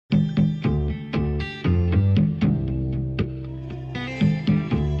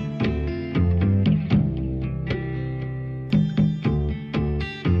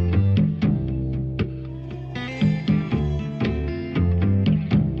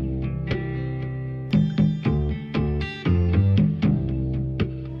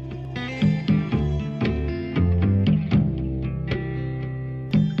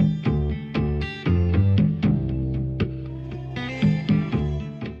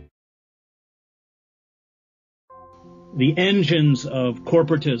The engines of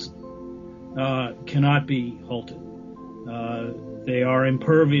corporatism cannot be halted. They are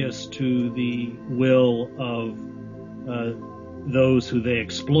impervious to the will of those who they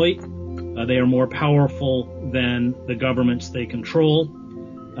exploit. They are more powerful than the governments they control,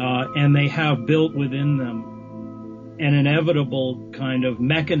 and they have built within them an inevitable kind of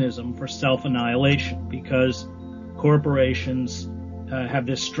mechanism for self-annihilation, because corporations have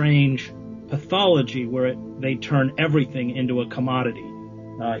this strange pathology where they turn everything into a commodity.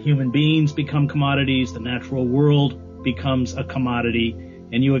 Human beings become commodities, the natural world becomes a commodity,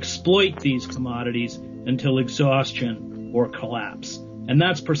 and you exploit these commodities until exhaustion or collapse. And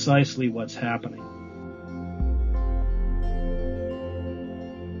that's precisely what's happening.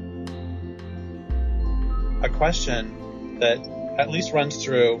 A question that at least runs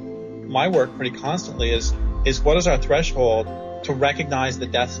through my work pretty constantly is what is our threshold to recognize the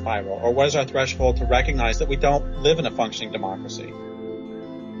death spiral? Or what is our threshold to recognize that we don't live in a functioning democracy?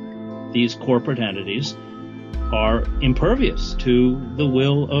 These corporate entities are impervious to the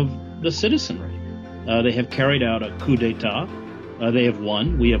will of the citizenry. They have carried out a coup d'etat. They have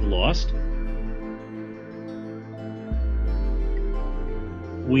won. We have lost.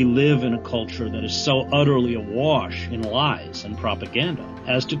 We live in a culture that is so utterly awash in lies and propaganda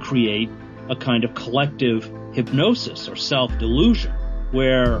as to create a kind of collective hypnosis or self-delusion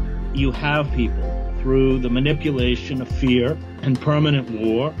where you have people, through the manipulation of fear and permanent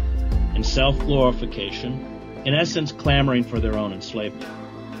war and self-glorification, in essence clamoring for their own enslavement.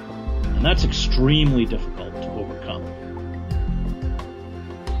 And that's extremely difficult to overcome.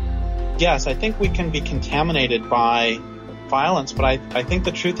 Yes, I think we can be contaminated by violence, but I think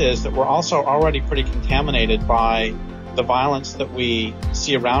the truth is that we're also already pretty contaminated by the violence that we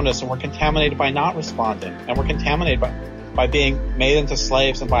see around us, and we're contaminated by not responding, and we're contaminated by being made into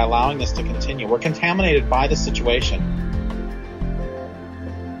slaves and by allowing this to continue. We're contaminated by the situation.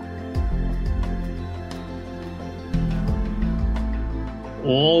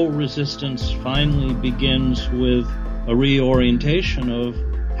 All resistance finally begins with a reorientation of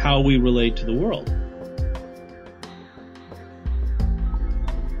how we relate to the world.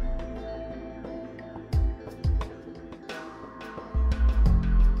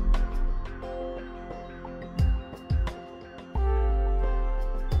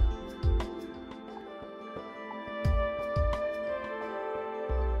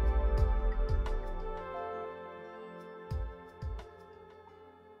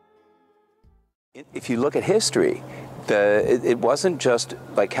 If you look at history, it wasn't just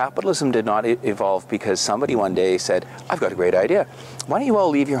like capitalism did not evolve because somebody one day said, I've got a great idea. Why don't you all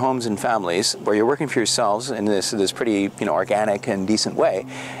leave your homes and families where you're working for yourselves in this pretty organic and decent way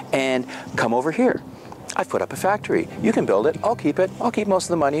and come over here. I've put up a factory. You can build it. I'll keep it. I'll keep most of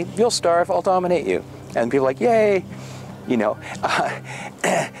the money. You'll starve. I'll dominate you. And people are like, yay.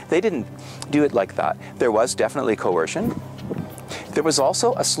 They didn't do it like that. There was definitely coercion. There was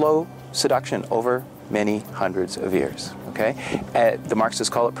also a slow seduction over many hundreds of years, okay? The Marxists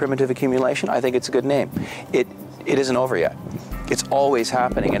call it primitive accumulation. I think it's a good name. It isn't over yet. It's always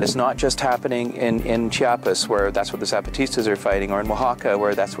happening, and it's not just happening in Chiapas, where that's what the Zapatistas are fighting, or in Oaxaca,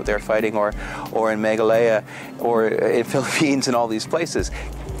 where that's what they're fighting, or in Meghalaya, or in Philippines, and all these places.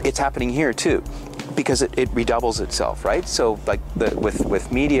 It's happening here too, because it redoubles itself, right? So like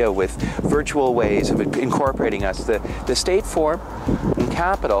with media, with virtual ways of incorporating us, the state form and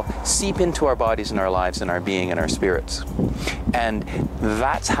capital seep into our bodies and our lives and our being and our spirits. And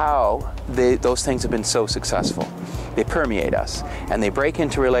that's how those things have been so successful. They permeate us and they break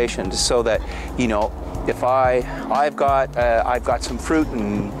into relations so that, if I've got some fruit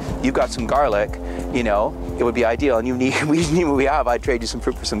and you've got some garlic, it would be ideal, and we need what we have. I'd trade you some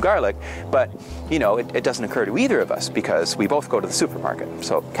fruit for some garlic, but it doesn't occur to either of us because we both go to the supermarket.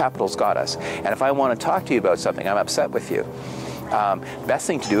 So capital's got us. And if I want to talk to you about something, I'm upset with you. Best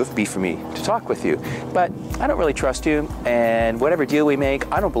thing to do would be for me to talk with you, but I don't really trust you, and whatever deal we make,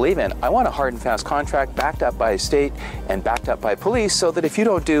 I don't believe in. I want a hard and fast contract backed up by a state and backed up by police, so that if you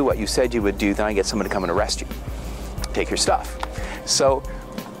don't do what you said you would do, then I get someone to come and arrest you, take your stuff. So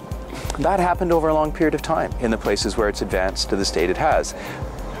that happened over a long period of time in the places where it's advanced to the state it has.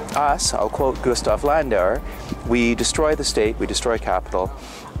 Us, I'll quote Gustav Landauer, we destroy the state, we destroy capital,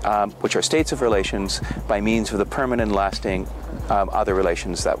 which are states of relations, by means of the permanent, lasting other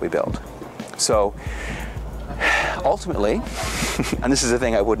relations that we build. So ultimately, and this is a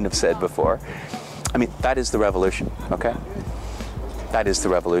thing I wouldn't have said before, that is the revolution, okay? That is the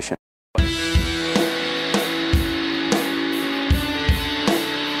revolution.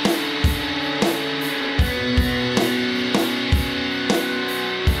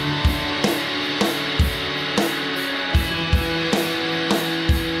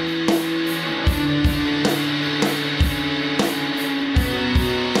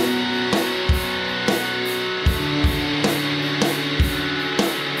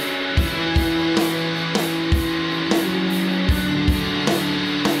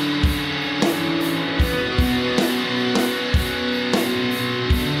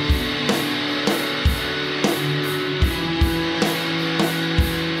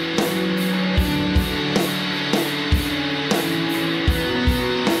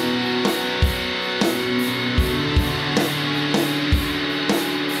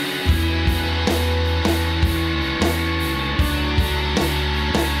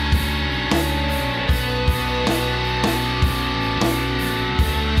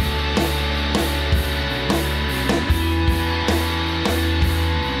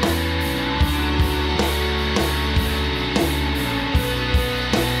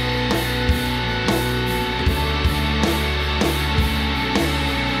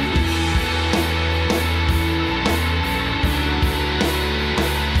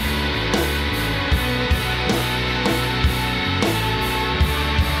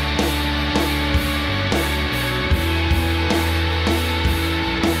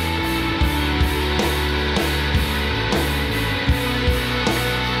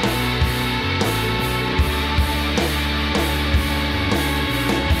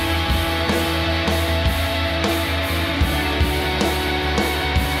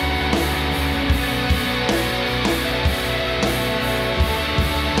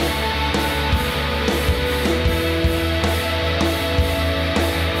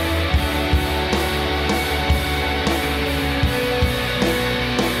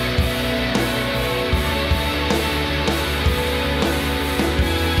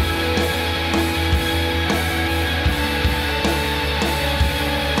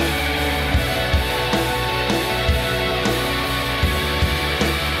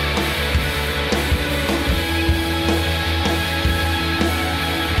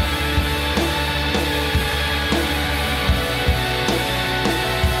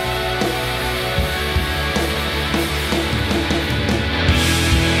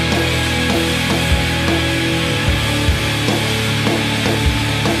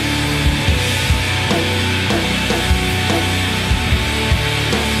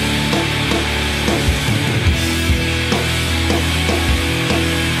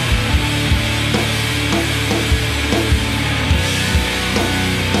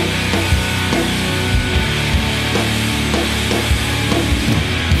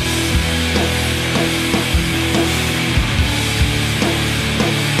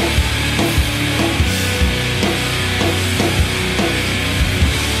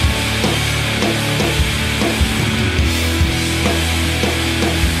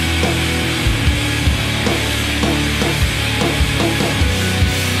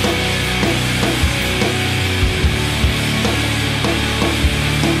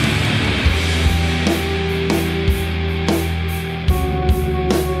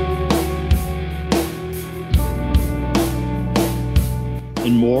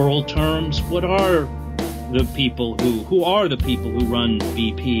 in moral terms, what are the people who are the people who run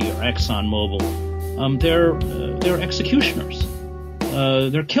BP or ExxonMobil? They're executioners.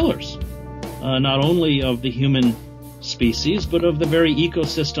 They're killers, not only of the human species, but of the very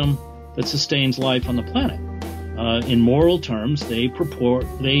ecosystem that sustains life on the planet. In moral terms, they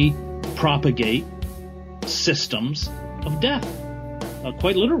propagate systems of death,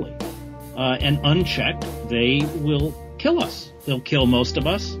 quite literally. And unchecked, they will kill us. They'll kill most of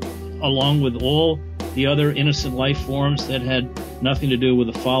us, along with all the other innocent life forms that had nothing to do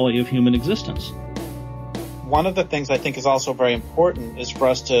with the folly of human existence. One of the things I think is also very important is for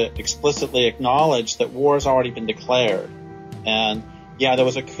us to explicitly acknowledge that war has already been declared. And yeah, there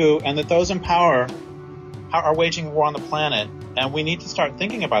was a coup, and that those in power are waging war on the planet. And we need to start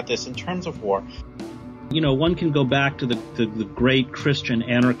thinking about this in terms of war. You know, one can go back to the great Christian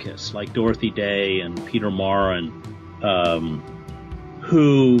anarchists like Dorothy Day and Peter Morin,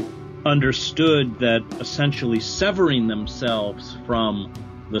 who understood that essentially severing themselves from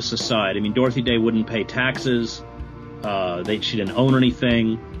the society. I mean, Dorothy Day wouldn't pay taxes. She didn't own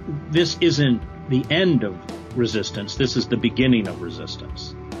anything. This isn't the end of resistance. This is the beginning of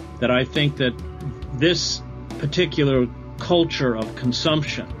resistance. That I think that this particular culture of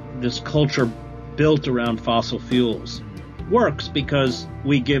consumption, this culture built around fossil fuels, works because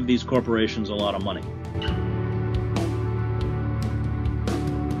we give these corporations a lot of money.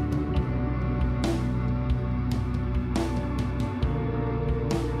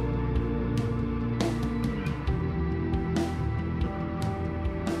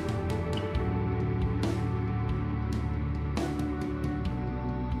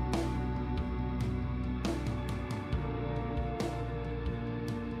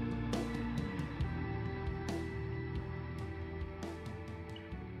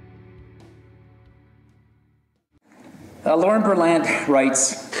 Lauren Berlant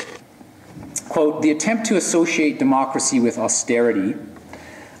writes, quote, "The attempt to associate democracy with austerity,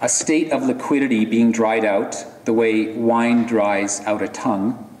 a state of liquidity being dried out the way wine dries out a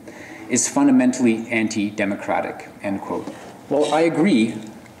tongue, is fundamentally anti-democratic," end quote. Well, I agree.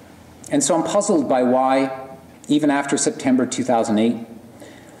 And so I'm puzzled by why, even after September 2008,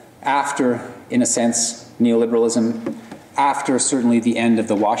 after, in a sense, neoliberalism, after certainly the end of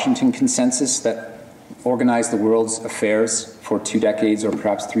the Washington Consensus that organized the world's affairs for 2 decades or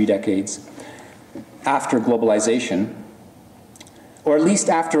perhaps 3 decades, after globalization, or at least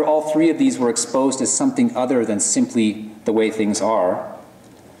after all 3 of these were exposed as something other than simply the way things are,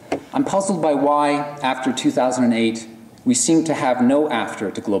 I'm puzzled by why, after 2008, we seem to have no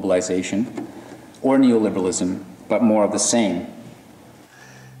after to globalization or neoliberalism, but more of the same.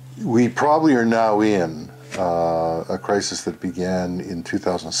 We probably are now in a crisis that began in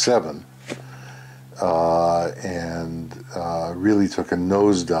 2007 and really took a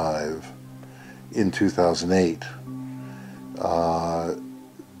nosedive in 2008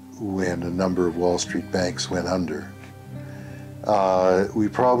 when a number of Wall Street banks went under. We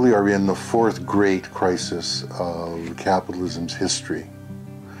probably are in the 4th great crisis of capitalism's history.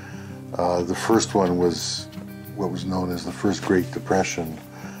 The first one was what was known as the First Great Depression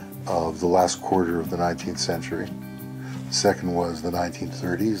of the last quarter of the 19th century. The second was the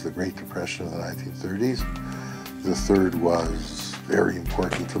 1930s, the Great Depression of the 1930s. The third was very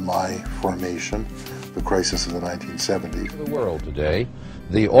important to my formation, the crisis of the 1970s. The world today,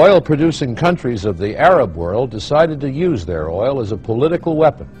 the oil-producing countries of the Arab world decided to use their oil as a political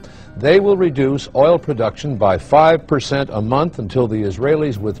weapon. They will reduce oil production by 5% a month until the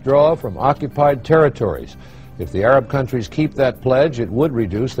Israelis withdraw from occupied territories. If the Arab countries keep that pledge, it would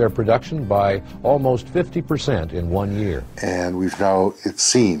reduce their production by almost 50% in 1 year. And we've now, it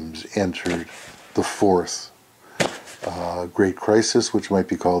seems, entered the 4th great crisis, which might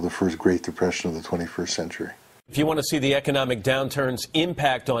be called the First Great Depression of the 21st century. If you want to see the economic downturn's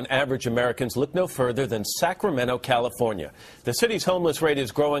impact on average Americans, look no further than Sacramento, California. The city's homeless rate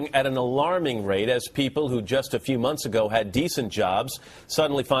is growing at an alarming rate as people who just a few months ago had decent jobs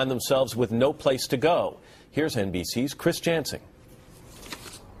suddenly find themselves with no place to go. Here's NBC's Chris Jansing.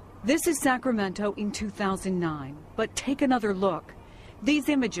 This is Sacramento in 2009, but take another look. These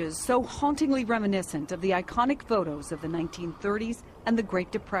images so hauntingly reminiscent of the iconic photos of the 1930s and the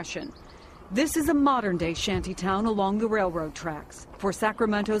Great Depression. This is a modern-day shantytown along the railroad tracks for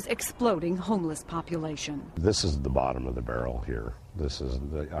Sacramento's exploding homeless population. This is the bottom of the barrel here. I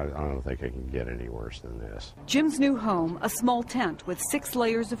don't think it can get any worse than this. Jim's new home, a small tent with 6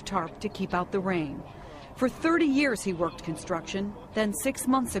 layers of tarp to keep out the rain. For 30 years he worked construction, then 6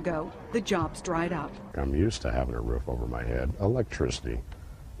 months ago, the jobs dried up. I'm used to having a roof over my head, electricity,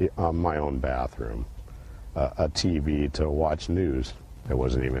 my own bathroom, a TV to watch news. It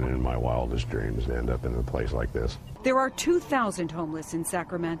wasn't even in my wildest dreams to end up in a place like this. There are 2,000 homeless in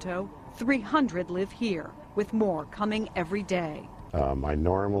Sacramento. 300 live here, with more coming every day. I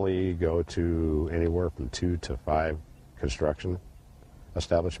normally go to anywhere from 2 to 5 construction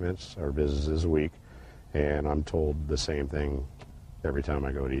establishments or businesses a week, and I'm told the same thing every time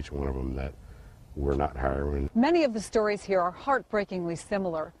I go to each one of them, that we're not hiring. Many of the stories here are heartbreakingly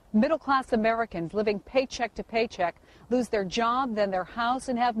similar. Middle-class Americans living paycheck to paycheck lose their job, then their house,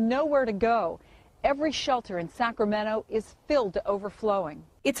 and have nowhere to go. Every shelter in Sacramento is filled to overflowing.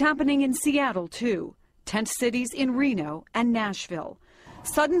 It's happening in Seattle, too. Tent cities in Reno and Nashville.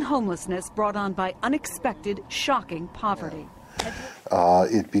 Sudden homelessness brought on by unexpected, shocking poverty.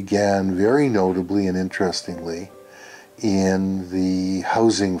 It began very notably and interestingly in the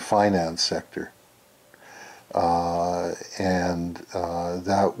housing finance sector.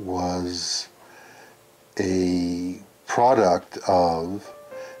 That was a product of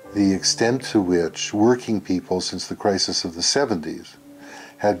the extent to which working people since the crisis of the 70s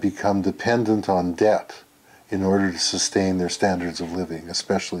had become dependent on debt in order to sustain their standards of living,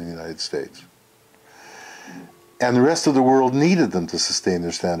 especially in the United States. And the rest of the world needed them to sustain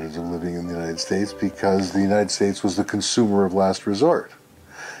their standards of living in the United States because the United States was the consumer of last resort.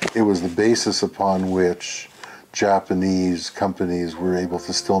 It was the basis upon which Japanese companies were able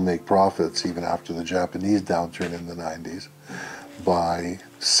to still make profits even after the Japanese downturn in the 90s by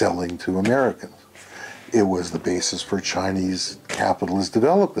selling to Americans. It was the basis for Chinese capitalist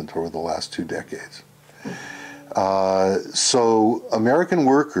development over the last 2 decades. So American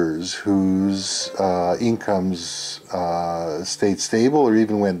workers whose incomes stayed stable or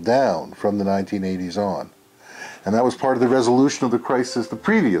even went down from the 1980s on, and that was part of the resolution of the crisis, the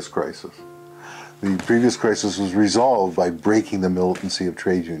previous crisis. The previous crisis was resolved by breaking the militancy of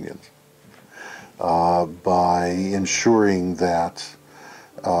trade unions, by ensuring that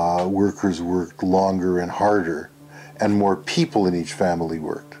workers worked longer and harder, and more people in each family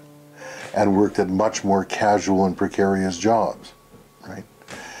worked, and worked at much more casual and precarious jobs, right?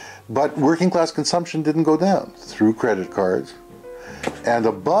 But working class consumption didn't go down through credit cards, and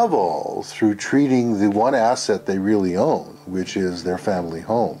above all, through treating the one asset they really own, which is their family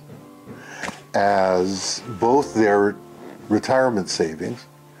home, as both their retirement savings,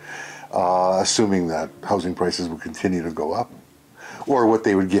 assuming that housing prices would continue to go up, or what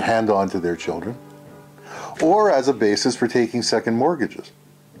they would hand on to their children, or as a basis for taking second mortgages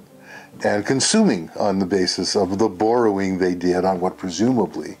and consuming on the basis of the borrowing they did on what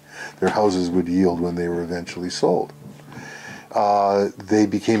presumably their houses would yield when they were eventually sold. They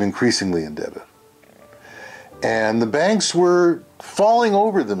became increasingly indebted. And the banks were falling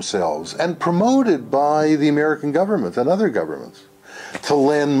over themselves and promoted by the American government and other governments to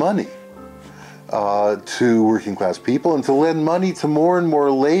lend money to working class people, and to lend money to more and more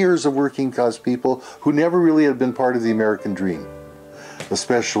layers of working class people who never really had been part of the American dream,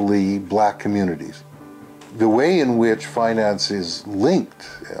 especially black communities. The way in which finance is linked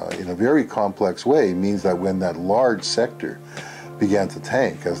in a very complex way means that when that large sector began to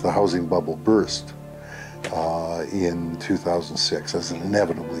tank as the housing bubble burst in 2006, as it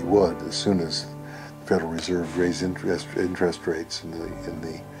inevitably would as soon as the Federal Reserve raised interest rates in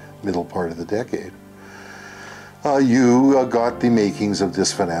the middle part of the decade, you got the makings of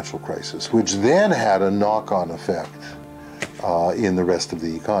this financial crisis, which then had a knock-on effect in the rest of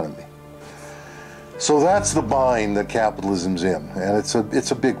the economy. So that's the bind that capitalism's in, and it's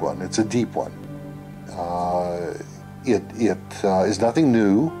a big one. It's a deep one. It is nothing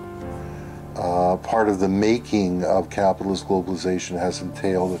new. Part of the making of capitalist globalization has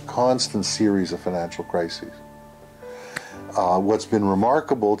entailed a constant series of financial crises. What's been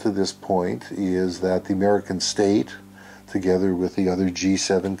remarkable to this point is that the American state, together with the other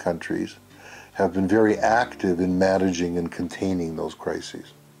G7 countries, have been very active in managing and containing those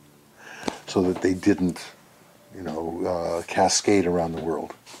crises so that they didn't, cascade around the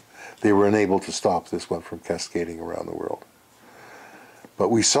world. They were unable to stop this one from cascading around the world. But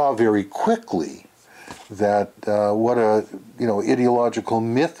we saw very quickly that what a ideological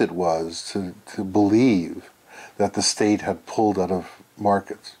myth it was to believe that the state had pulled out of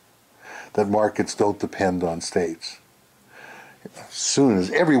markets, that markets don't depend on states. As soon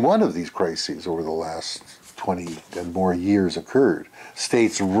as every one of these crises over the last 20 and more years occurred,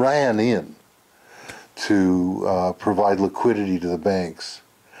 states ran in to provide liquidity to the banks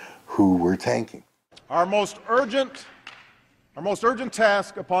who were tanking. Our most urgent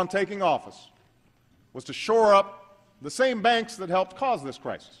task upon taking office was to shore up the same banks that helped cause this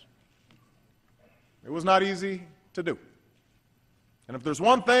crisis. It was not easy to do. And if there's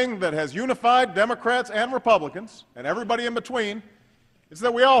one thing that has unified Democrats and Republicans, and everybody in between, It's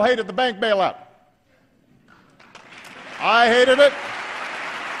that we all hated the bank bailout. I hated it.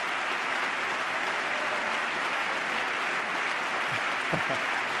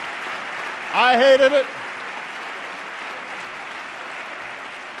 I hated it.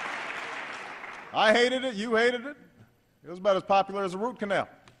 I hated it. You hated it. It was about as popular as a root canal.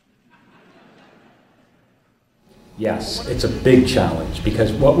 Yes, it's a big challenge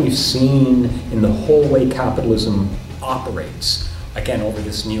because what we've seen in the whole way capitalism operates, again, over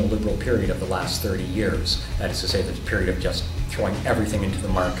this neoliberal period of the last 30 years, that is to say, this period of just throwing everything into the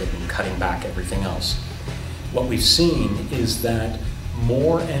market and cutting back everything else, what we've seen is that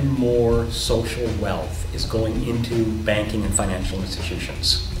more and more social wealth is going into banking and financial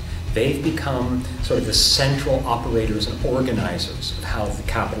institutions. They've become sort of the central operators and organizers of how the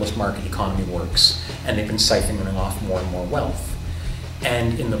capitalist market economy works, and they've been siphoning off more and more wealth.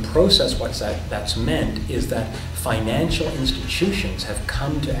 And in the process, what that's meant is that financial institutions have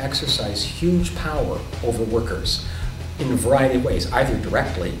come to exercise huge power over workers in a variety of ways. Either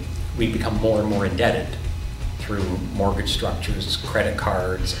directly, we become more and more indebted through mortgage structures, credit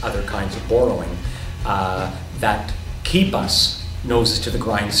cards, other kinds of borrowing that keep us noses to the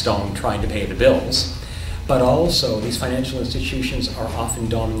grindstone trying to pay the bills. But also, these financial institutions are often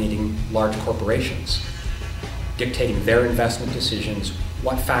dominating large corporations, dictating their investment decisions,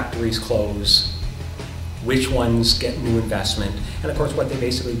 what factories close, which ones get new investment. And of course, what they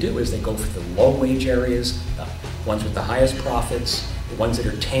basically do is they go for the low-wage areas, the ones with the highest profits, the ones that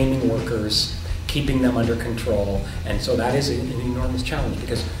are taming workers, keeping them under control. And so that is an enormous challenge,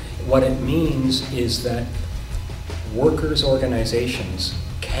 because what it means is that workers' organizations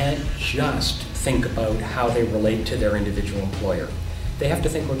can't just think about how they relate to their individual employer. They have to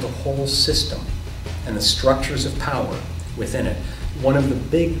think about the whole system and the structures of power within it. One of the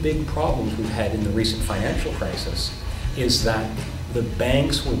big problems we've had in the recent financial crisis is that the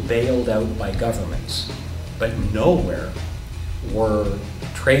banks were bailed out by governments, but nowhere were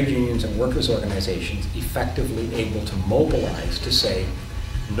trade unions and workers' organizations effectively able to mobilize to say,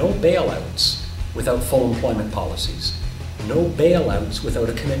 no bailouts without full employment policies, no bailouts without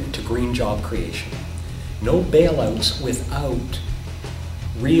a commitment to green job creation, no bailouts without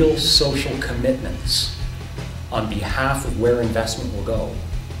real social commitments on behalf of where investment will go.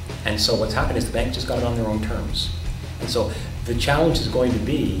 And so what's happened is the banks just got it on their own terms. And so the challenge is going to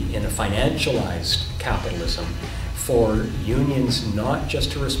be, in a financialized capitalism, for unions not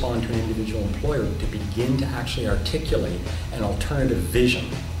just to respond to an individual employer, but to begin to actually articulate an alternative vision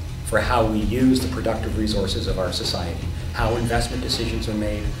for how we use the productive resources of our society, how investment decisions are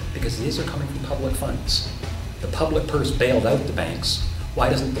made, because these are coming from public funds. The public purse bailed out the banks. Why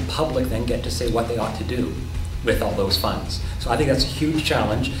doesn't the public then get to say what they ought to do with all those funds? So I think that's a huge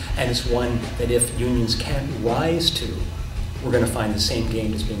challenge, and it's one that if unions can't rise to, we're going to find the same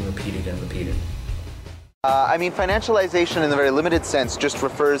game that's being repeated and repeated. I mean, financialization in a very limited sense just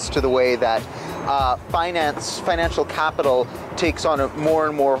refers to the way that financial capital takes on more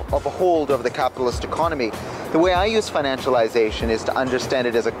and more of a hold over the capitalist economy. The way I use financialization is to understand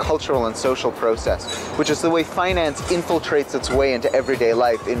it as a cultural and social process, which is the way finance infiltrates its way into everyday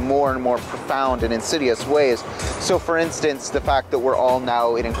life in more and more profound and insidious ways. So, for instance, the fact that we're all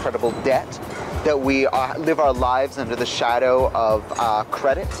now in incredible debt, that we live our lives under the shadow of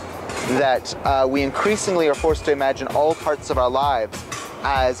credit, that we increasingly are forced to imagine all parts of our lives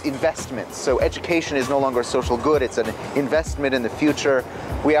as investments. So education is no longer a social good, it's an investment in the future.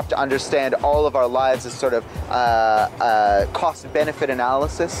 We have to understand all of our lives as sort of cost-benefit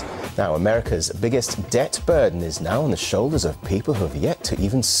analysis. Now, America's biggest debt burden is now on the shoulders of people who have yet to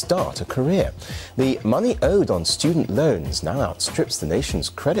even start a career. The money owed on student loans now outstrips the nation's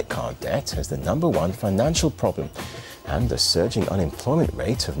credit card debt as the #1 financial problem. And the surging unemployment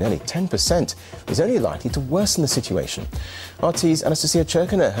rate of nearly 10% is only likely to worsen the situation. RT's Anastasia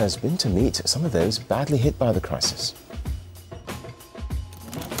Cherkina has been to meet some of those badly hit by the crisis.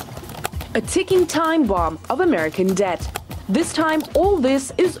 A ticking time bomb of American debt. This time, all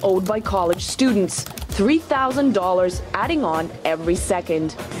this is owed by college students. $3,000 adding on every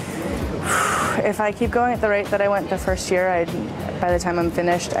second. If I keep going at the rate that I went the first year, by the time I'm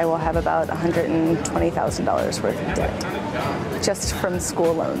finished, I will have about $120,000 worth of debt, just from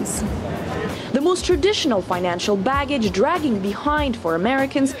school loans. The most traditional financial baggage dragging behind for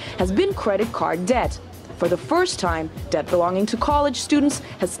Americans has been credit card debt. For the first time, debt belonging to college students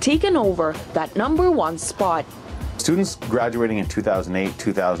has taken over that #1 spot. Students graduating in 2008,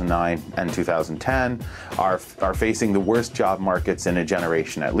 2009, and 2010 are facing the worst job markets in a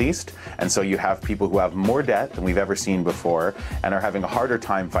generation at least. And so you have people who have more debt than we've ever seen before and are having a harder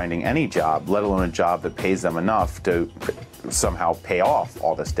time finding any job, let alone a job that pays them enough to somehow pay off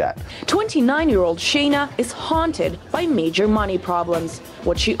all this debt. 29-year-old Shayna is haunted by major money problems.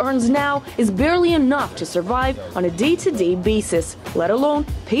 What she earns now is barely enough to survive on a day-to-day basis, let alone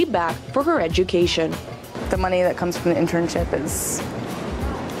pay back for her education. The money that comes from the internship is,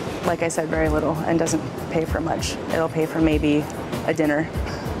 like I said, very little and doesn't pay for much. It'll pay for maybe a dinner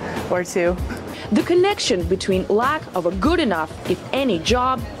or two. The connection between lack of a good enough, if any,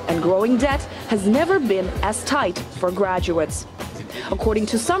 job and growing debt has never been as tight for graduates. According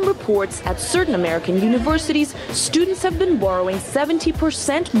to some reports, at certain American universities, students have been borrowing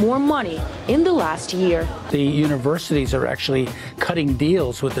 70% more money in the last year. The universities are actually cutting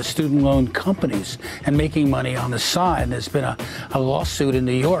deals with the student loan companies and making money on the side. There's been a lawsuit in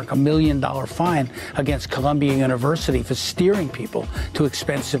New York, $1 million fine against Columbia University for steering people to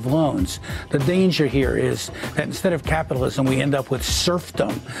expensive loans. The danger here is that instead of capitalism, we end up with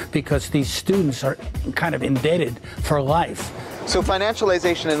serfdom because these students are kind of indebted for life. So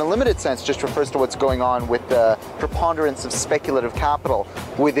financialization in a limited sense just refers to what's going on with the preponderance of speculative capital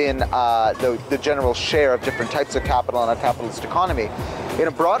within the general share of different types of capital in a capitalist economy. In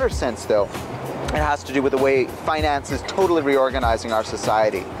a broader sense, though, it has to do with the way finance is totally reorganizing our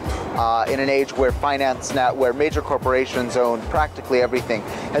society. In an age where where major corporations own practically everything,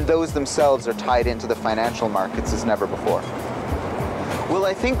 and those themselves are tied into the financial markets as never before. Well,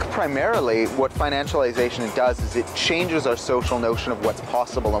 I think primarily what financialization does is it changes our social notion of what's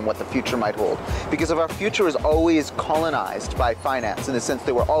possible and what the future might hold. Because if our future is always colonized by finance, in the sense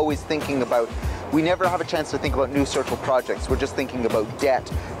that we're always thinking about, we never have a chance to think about new social projects, we're just thinking about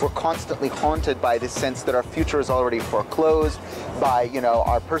debt. We're constantly haunted by this sense that our future is already foreclosed, by,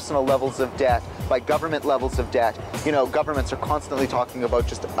 our personal levels of debt, by government levels of debt. Governments are constantly talking about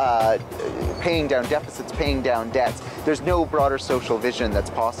just paying down deficits, paying down debts. There's no broader social vision that's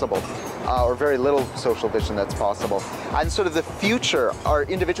possible, or very little social vision that's possible. And sort of the future, our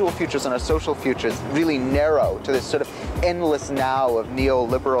individual futures and our social futures really narrow to this sort of endless now of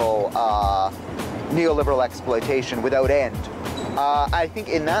neoliberal exploitation without end. I think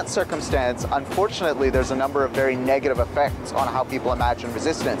in that circumstance, unfortunately, there's a number of very negative effects on how people imagine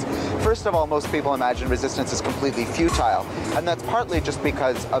resistance. First of all, most people imagine resistance as completely futile, and that's partly just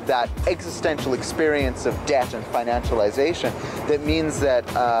because of that existential experience of debt and financialization that means that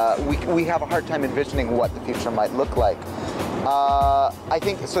we have a hard time envisioning what the future might look like. I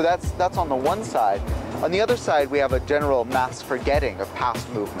think, so that's on the one side. On the other side, we have a general mass forgetting of past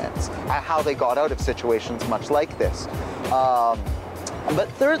movements and how they got out of situations much like this. But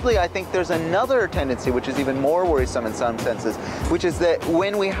thirdly, I think there's another tendency, which is even more worrisome in some senses, which is that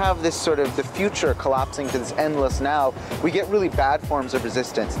when we have this sort of the future collapsing to this endless now, we get really bad forms of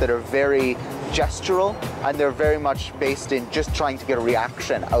resistance that are very gestural, and they're very much based in just trying to get a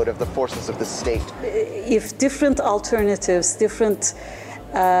reaction out of the forces of the state. If different alternatives, different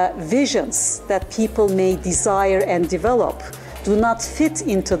visions that people may desire and develop do not fit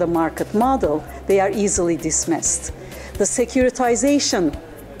into the market model, they are easily dismissed. The securitization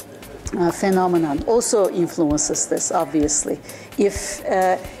phenomenon also influences this, obviously. If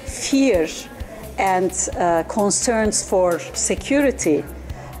fear and concerns for security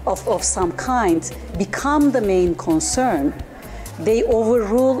of some kind become the main concern, they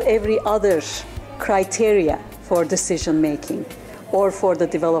overrule every other criteria for decision making or for the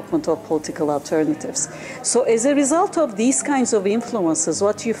development of political alternatives. So as a result of these kinds of influences,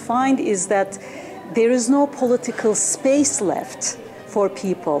 what you find is that there is no political space left for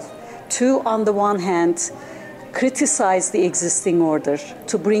people to, on the one hand, criticize the existing order,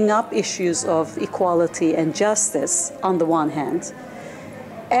 to bring up issues of equality and justice on the one hand,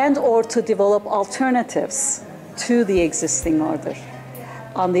 and or to develop alternatives to the existing order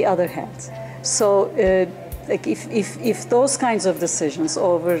on the other hand. So like if those kinds of decisions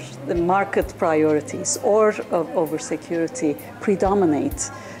over the market priorities or over security predominate,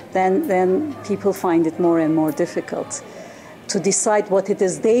 then people find it more and more difficult to decide what it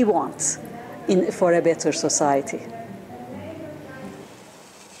is they want for a better society.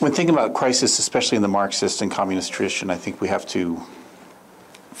 When thinking about crisis, especially in the Marxist and communist tradition, I think we have to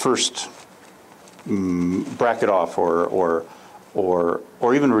first bracket off or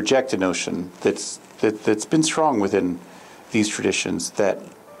even reject a notion that's been strong within these traditions, that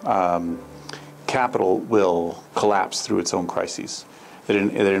capital will collapse through its own crises. That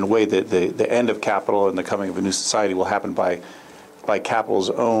in a way that the end of capital and the coming of a new society will happen by capital's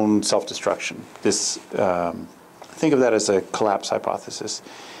own self-destruction. This think of that as a collapse hypothesis.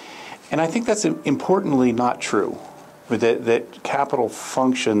 And I think that's importantly not true, that capital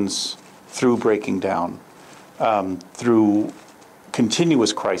functions through breaking down, through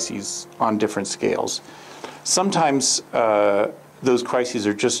continuous crises on different scales. Sometimes those crises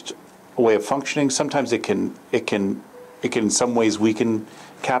are just a way of functioning. Sometimes it can in some ways weaken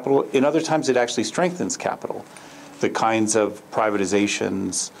capital. In other times it actually strengthens capital. The kinds of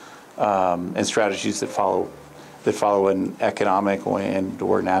privatizations and strategies that follow an economic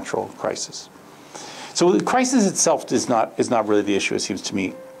or natural crisis. So the crisis itself is not really the issue, it seems to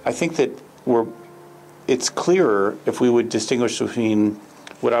me. I think that it's clearer if we would distinguish between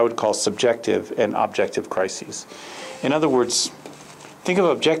what I would call subjective and objective crises. In other words, think of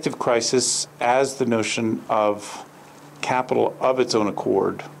objective crisis as the notion of capital of its own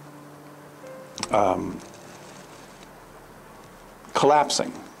accord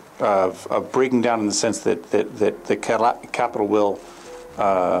collapsing, of breaking down in the sense that capital will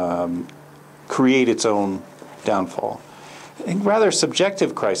create its own downfall. I think rather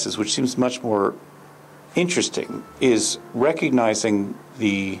subjective crisis, which seems much more interesting, is recognizing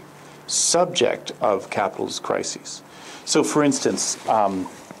the subject of capitalist crises. So, for instance,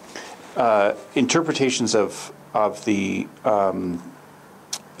 interpretations of the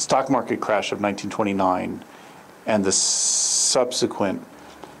stock market crash of 1929 and the subsequent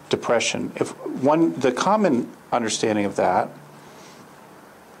depression. The common understanding of that,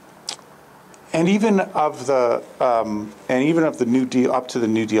 and even of the New Deal up to the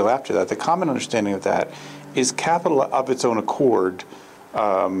New Deal after that, the common understanding of that is capital of its own accord,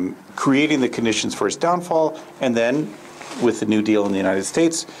 creating the conditions for its downfall, and then with the New Deal in the United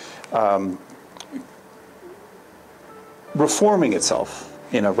States, reforming itself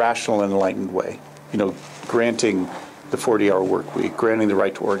in a rational and enlightened way. Granting the 40-hour work week, granting the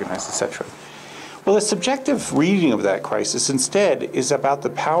right to organize, etc. Well, a subjective reading of that crisis instead is about the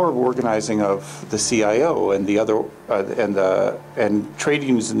power of organizing of the CIO and the other and trade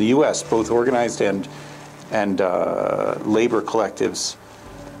unions in the U.S., both organized and labor collectives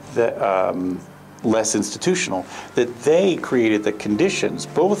that less institutional, that they created the conditions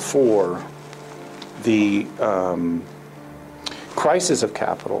both for the crisis of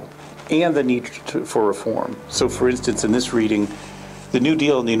capital and the need for reform. So, for instance, in this reading, the New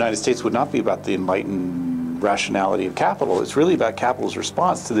Deal in the United States would not be about the enlightened rationality of capital. It's really about capital's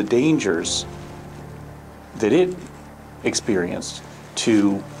response to the dangers that it experienced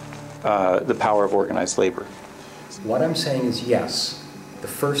to the power of organized labor. What I'm saying is yes, the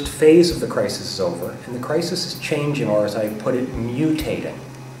first phase of the crisis is over, and the crisis is changing, or as I put it, mutating.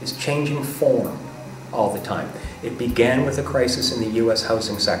 It's changing form all the time. It began with a crisis in the U.S.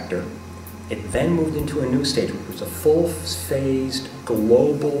 housing sector. It then moved into a new stage, which was a full-phased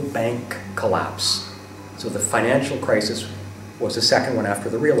global bank collapse. So the financial crisis was the second one after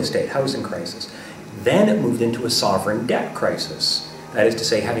the real estate housing crisis. Then it moved into a sovereign debt crisis. That is to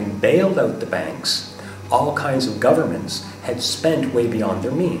say, having bailed out the banks, all kinds of governments had spent way beyond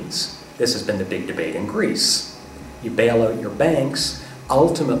their means. This has been the big debate in Greece. You bail out your banks,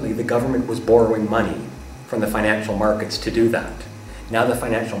 ultimately the government was borrowing money from the financial markets to do that. Now the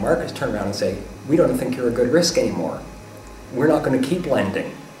financial markets turn around and say, we don't think you're a good risk anymore. We're not going to keep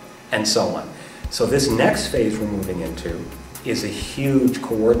lending, and so on. So this next phase we're moving into is a huge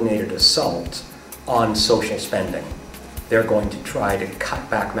coordinated assault on social spending. They're going to try to cut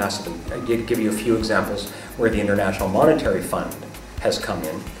back massively. I did give you a few examples where the International Monetary Fund has come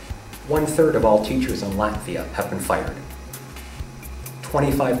in. 1/3 of all teachers in Latvia have been fired.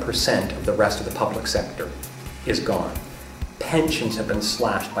 25% of the rest of the public sector is gone. Pensions have been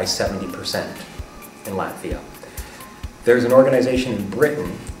slashed by 70% in Latvia. There's an organization in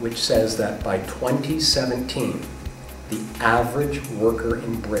Britain which says that by 2017, the average worker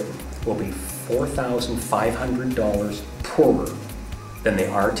in Britain will be $4,500 poorer than they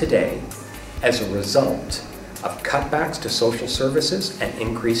are today as a result of cutbacks to social services and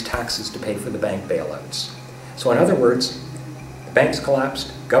increased taxes to pay for the bank bailouts. So in other words, the banks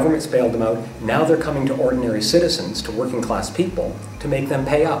collapsed, governments bailed them out, now they're coming to ordinary citizens, to working class people, to make them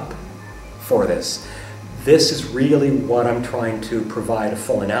pay up for this. This is really what I'm trying to provide a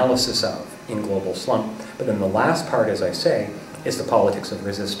full analysis of in Global Slump. But then the last part, as I say, is the politics of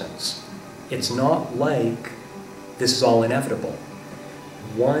resistance. It's not like this is all inevitable.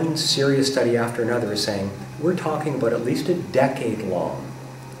 One serious study after another is saying we're talking about at least a decade-long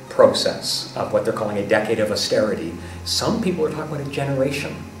process of what they're calling a decade of austerity. Some people are talking about a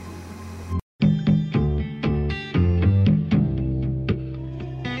generation.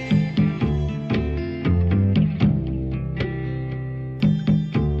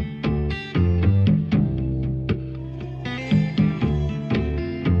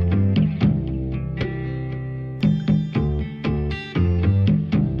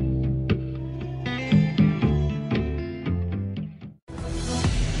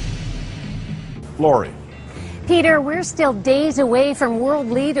 Lori. Peter, we're still days away from world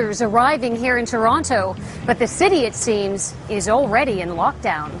leaders arriving here in Toronto, but the city, it seems, is already in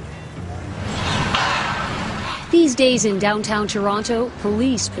lockdown. These days in downtown Toronto,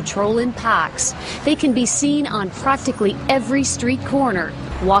 police patrol in packs. They can be seen on practically every street corner,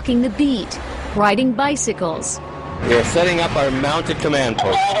 walking the beat, riding bicycles. We are setting up our mounted command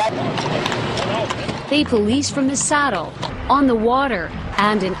post. They police from the saddle, on the water,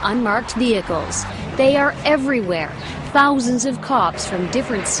 and in unmarked vehicles. They are everywhere. Thousands of cops from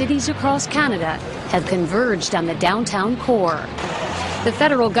different cities across Canada have converged on the downtown core. The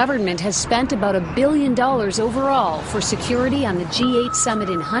federal government has spent about $1 billion overall for security on the G8 summit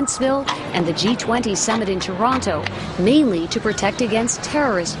in Huntsville and the G20 summit in Toronto, mainly to protect against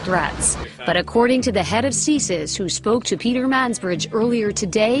terrorist threats. But according to the head of CSIS, who spoke to Peter Mansbridge earlier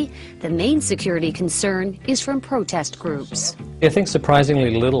today, the main security concern is from protest groups. I think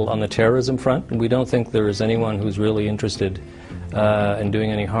surprisingly little on the terrorism front, and we don't think there is anyone who's really interested in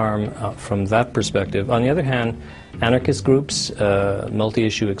doing any harm from that perspective. On the other hand, anarchist groups,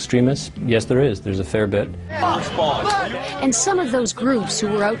 multi-issue extremists, yes there is. There's a fair bit. And some of those groups who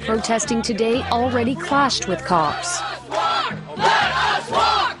were out protesting today already clashed with cops.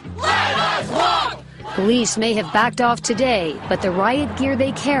 Police may have backed off today, but the riot gear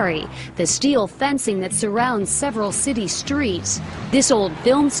they carry, the steel fencing that surrounds several city streets, this old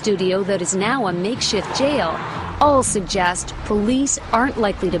film studio that is now a makeshift jail, all suggest police aren't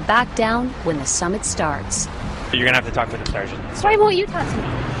likely to back down when the summit starts. You're going to have to talk with the sergeant. Why won't you talk to me?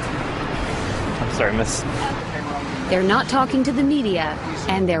 I'm sorry, miss. They're not talking to the media,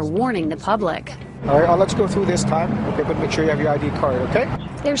 and they're warning the public. All right, let's go through this time. Okay, but make sure you have your ID card, okay?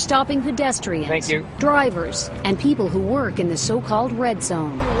 They're stopping pedestrians, Thank you. drivers, and people who work in the so-called red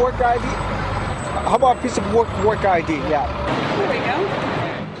zone. Work ID? How about a piece of work ID? Yeah. There we go.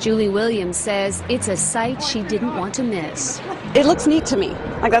 Julie Williams says it's a sight she didn't want to miss. It looks neat to me.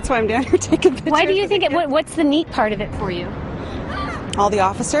 Like, that's why I'm down here taking pictures. Why do you think what's the neat part of it for you? All the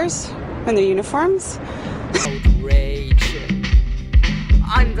officers and their uniforms. Outrage.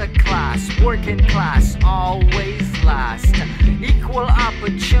 Underclass, working class, always last. Equal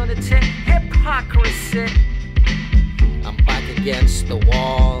opportunity, hypocrisy. I'm back against the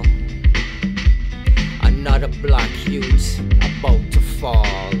wall. Another black youth about to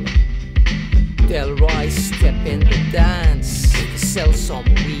fall. Delroy step in the dance, sell some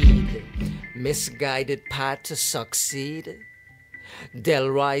weed. Misguided path to succeed.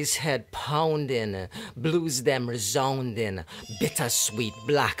 Delroy's head pounding, blues them resounding, bittersweet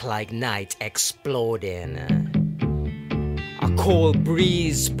black like night exploding. A cold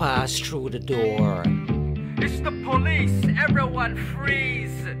breeze passed through the door. It's the police, everyone freeze.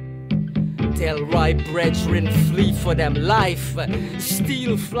 Delroy brethren flee for them life,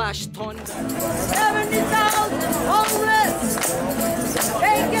 steel flash thunder. 70,000 homeless,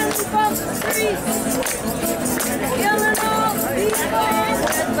 taken from the streets, killing all people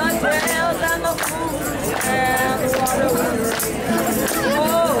with the trails and the food and the water.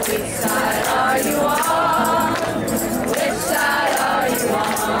 Oh, which side are you on? Which side are you on?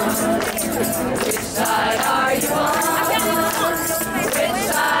 Which side are you on? Which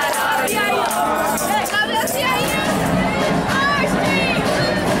side are you on?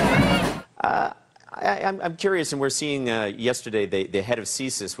 I'm curious, and we're seeing yesterday the head of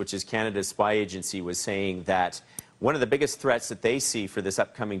CSIS, which is Canada's spy agency, was saying that one of the biggest threats that they see for this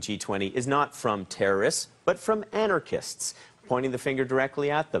upcoming G20 is not from terrorists, but from anarchists, pointing the finger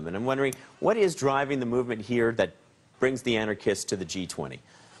directly at them. And I'm wondering, what is driving the movement here that brings the anarchists to the G20?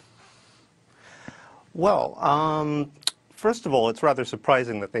 Well, first of all, it's rather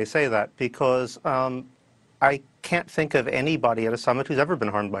surprising that they say that, because I can't think of anybody at a summit who's ever been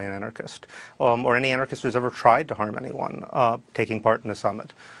harmed by an anarchist, or any anarchist who's ever tried to harm anyone taking part in a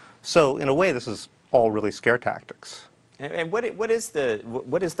summit. So, in a way, this is all really scare tactics. And what is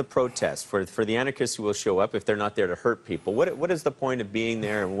the protest for the anarchists who will show up if they're not there to hurt people? What is the point of being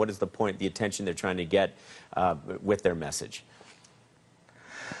there, and what is the attention they're trying to get with their message?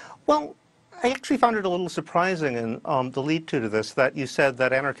 Well, I actually found it a little surprising in the lead-to this that you said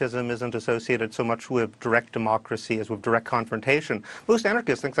that anarchism isn't associated so much with direct democracy as with direct confrontation. Most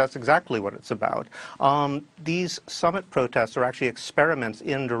anarchists think that's exactly what it's about. These summit protests are actually experiments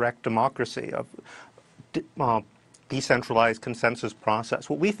in direct democracy, of decentralized consensus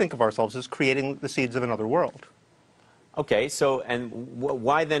process. What we think of ourselves as creating the seeds of another world. Okay, so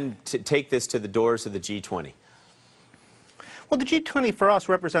why then take this to the doors of the G20? Well, the G20 for us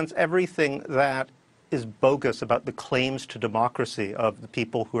represents everything that is bogus about the claims to democracy of the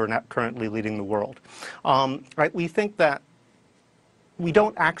people who are not currently leading the world. Right? We think that we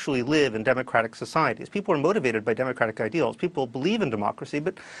don't actually live in democratic societies. People are motivated by democratic ideals. People believe in democracy,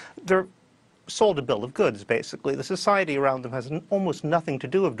 but they're sold a bill of goods, basically. The society around them has almost nothing to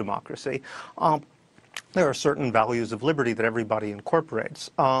do with democracy. There are certain values of liberty that everybody incorporates,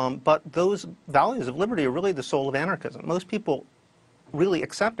 but those values of liberty are really the soul of anarchism. Most people really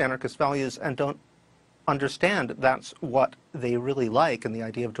accept anarchist values and don't understand that's what they really like in the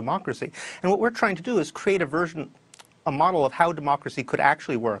idea of democracy. And what we're trying to do is create a model of how democracy could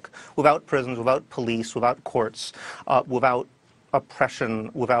actually work without prisons, without police, without courts, without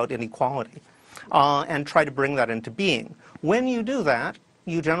oppression, without inequality, and try to bring that into being. When you do that,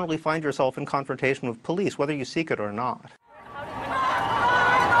 you generally find yourself in confrontation with police, whether you seek it or not.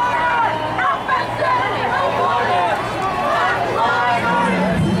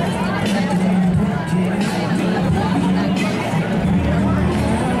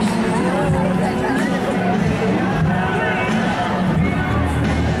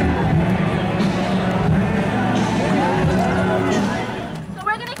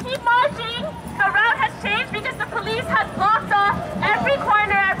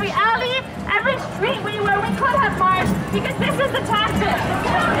 Because this is the tactic.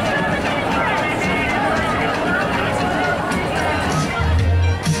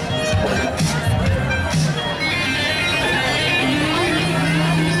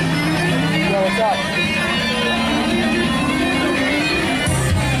 Yo, what's up?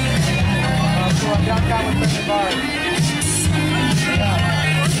 So I'm downtown with the bar.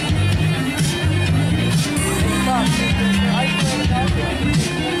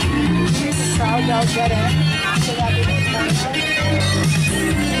 Crowds out getting so that they can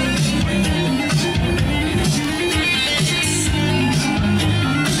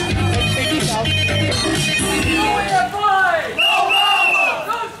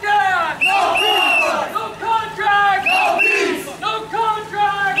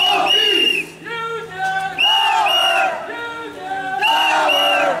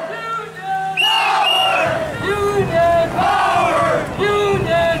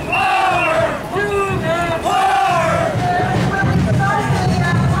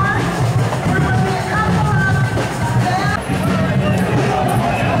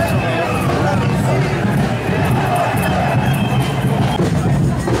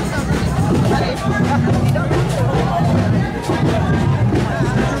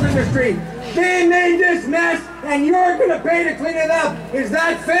They made this mess, and you're going to pay to clean it up. Is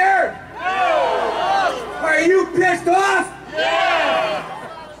that fair? No! Are you pissed off? Yeah!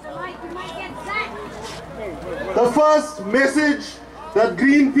 The first message that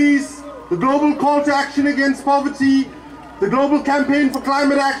Greenpeace, the global call to action against poverty, the global campaign for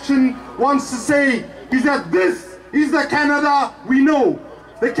climate action wants to say is that this is the Canada we know.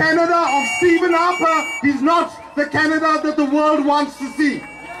 The Canada of Stephen Harper is not the Canada that the world wants to see.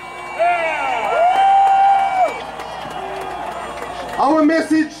 Our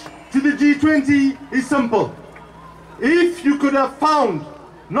message to the G20 is simple. If you could have found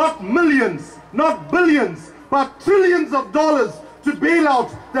not millions, not billions, but trillions of dollars to bail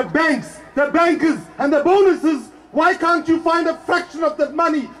out the banks, the bankers, and the bonuses, why can't you find a fraction of that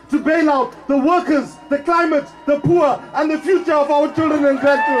money to bail out the workers, the climate, the poor, and the future of our children and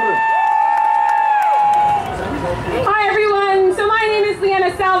grandchildren? Hi everyone, so my name is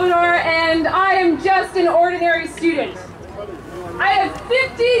Leanna Salvador and I am just an ordinary student. I have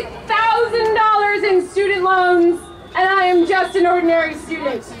 $50,000 in student loans and I am just an ordinary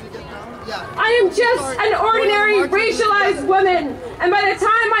student. I am just an ordinary racialized woman, and by the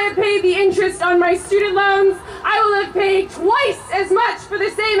time I have paid the interest on my student loans, I will have paid twice as much for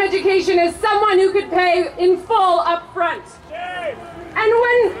the same education as someone who could pay in full up front. And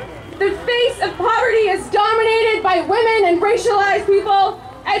when the face of poverty is dominated by women and racialized people,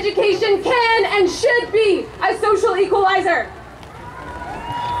 education can and should be a social equalizer.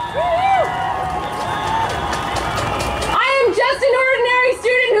 I am just an ordinary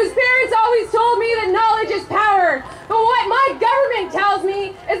student whose parents always told me that knowledge is power. But what my government tells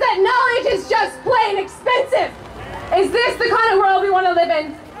me is that knowledge is just plain expensive. Is this the kind of world we want to live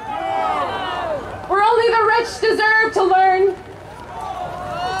in? Where only the rich deserve to learn?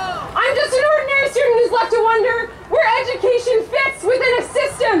 I'm just an ordinary student who's left to wonder where education fits within a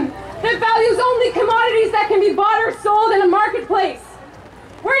system that values only commodities that can be bought or sold in a marketplace.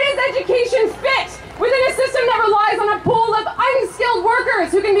 Where does education fit within a system that relies on a pool of unskilled workers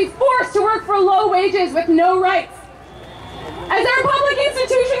who can be forced to work for low wages with no rights? As our public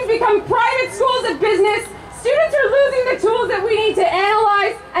institutions become private schools of business, students are losing the tools that we need to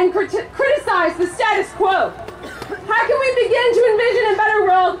analyze and criticize the status quo. How can we begin to envision a better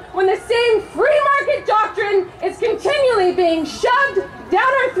world when the same free market doctrine is continually being shoved down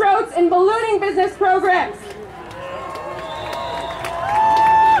our throats in ballooning business programs?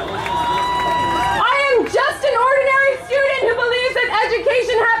 I am just an ordinary student who believes that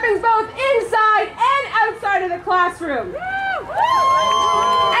education happens both inside and outside of the classroom.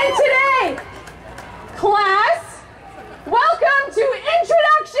 And today, class, welcome to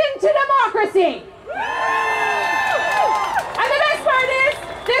Introduction to Democracy. And the best part is,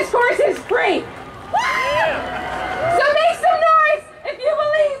 this course is free. So make some noise if you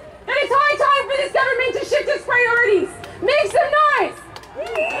believe that it's high time for this government to shift its priorities. Make some noise.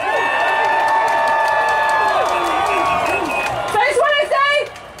 So I just want to say,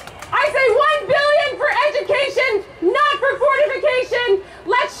 I say $1 billion for education, not for fortification.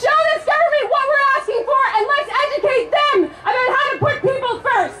 Let's show this government what we're asking for, and let's educate them about how to put people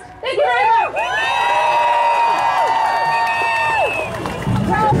first. Thank you very much.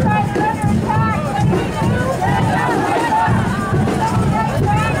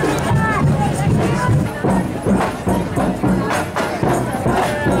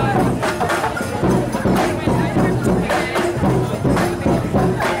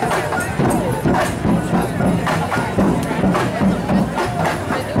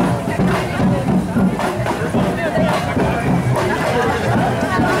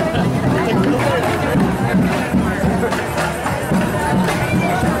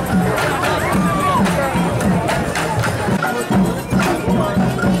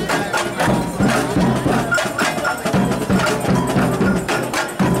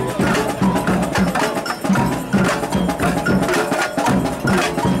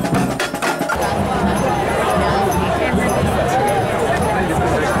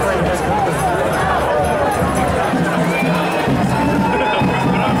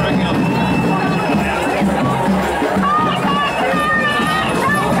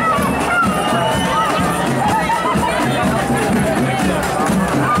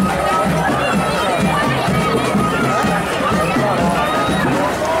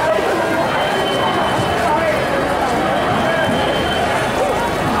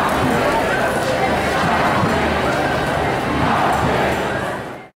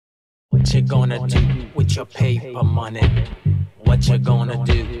 What you gonna do with your paper money? What you gonna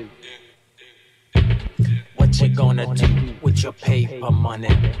do? What you gonna do with your paper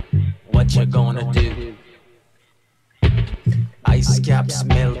money? What you gonna do? Ice caps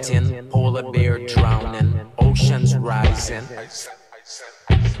melting, polar bear drowning, oceans rising.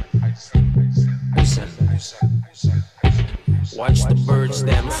 Listen, watch the birds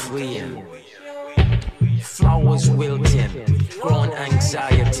them fleeing. Flowers wilting, growing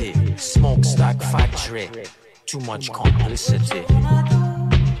anxiety, smokestack factory, too much complicity,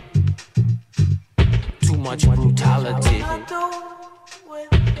 too much brutality.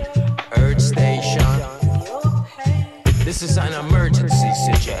 Earth station, this is an emergency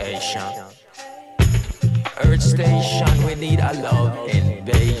situation. Earth station, we need a love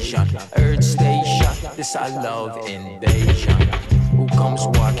invasion. Earth station, this a love invasion. Who comes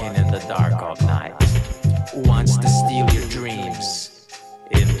walking in the dark of night? Who wants to steal your dreams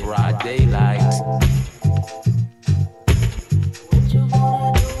in broad daylight?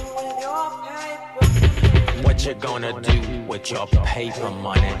 What you gonna do with your paper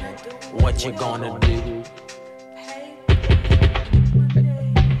money? What you gonna do?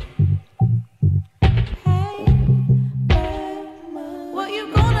 What you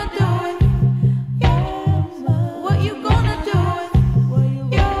gonna do? What you gonna do?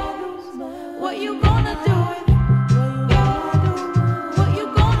 What you gonna do? What you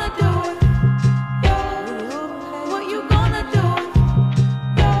gonna do? What you gonna do?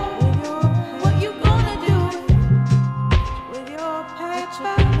 What you gonna do with your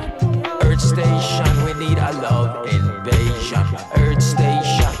paycheck? Earth station, we need a love invasion. Earth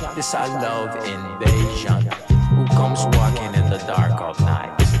station, this a love invasion. Who comes walking in the dark of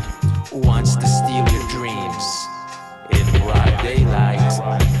night? Who wants to steal your dreams in broad daylight?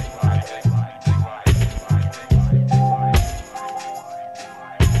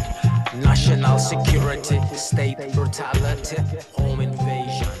 National security, state brutality, home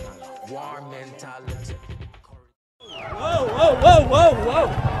invasion, war mentality. Whoa, whoa, whoa, whoa, whoa!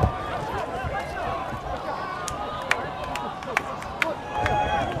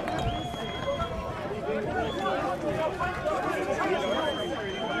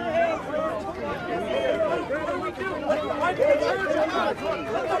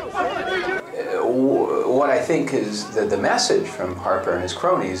 What I think is that the message from Harper and his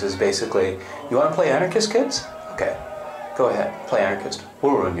cronies is basically, you want to play anarchist, kids? Okay, go ahead, play anarchist.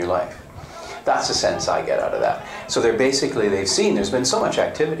 We'll ruin your life. That's the sense I get out of that. So they've seen there's been so much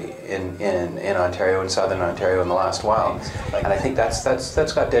activity in Ontario and Southern Ontario in the last while, and I think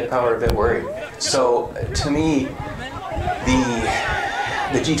that's got Dead Power a bit worried. So to me,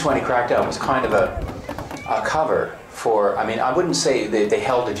 the G20 crackdown was kind of a cover for, I mean, I wouldn't say they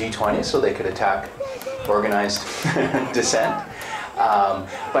held the G20 so they could attack organized dissent,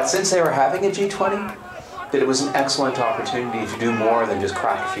 but since they were having a G20, that it was an excellent opportunity to do more than just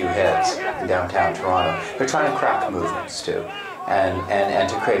crack a few heads in downtown Toronto. They're trying to crack movements too, and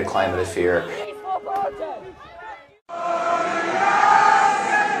to create a climate of fear.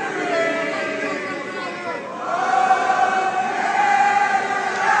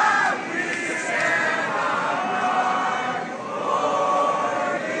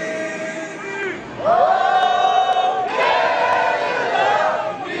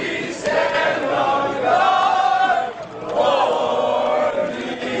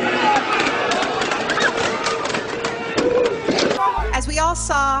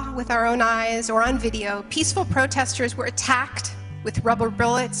 Saw with our own eyes or on video, peaceful protesters were attacked with rubber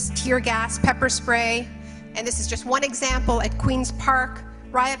bullets, tear gas, pepper spray, and this is just one example. At Queen's Park,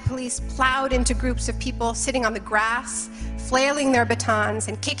 riot police plowed into groups of people sitting on the grass, flailing their batons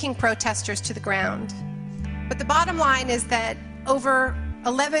and kicking protesters to the ground. But the bottom line is that over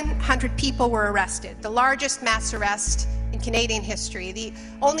 1,100 people were arrested, the largest mass arrest in Canadian history. The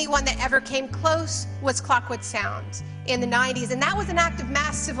only one that ever came close was Clockwood Sound in the 90s, and that was an act of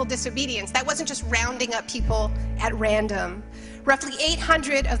mass civil disobedience. That wasn't just rounding up people at random. Roughly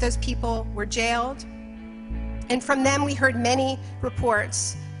 800 of those people were jailed, and from them we heard many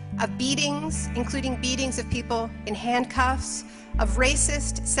reports of beatings, including beatings of people in handcuffs, of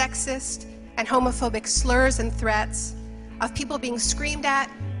racist, sexist, and homophobic slurs and threats, of people being screamed at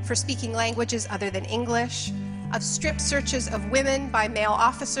for speaking languages other than English, of strip searches of women by male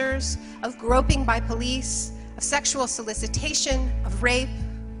officers, of groping by police, of sexual solicitation, of rape.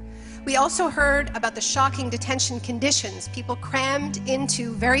 We also heard about the shocking detention conditions, people crammed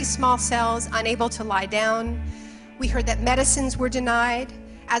into very small cells, unable to lie down. We heard that medicines were denied,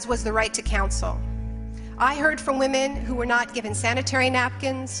 as was the right to counsel. I heard from women who were not given sanitary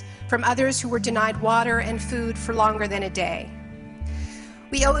napkins, from others who were denied water and food for longer than a day.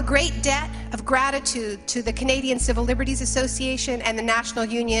 We owe a great debt of gratitude to the Canadian Civil Liberties Association and the National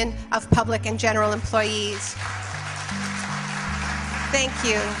Union of Public and General Employees. Thank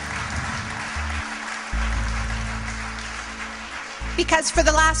you. Because for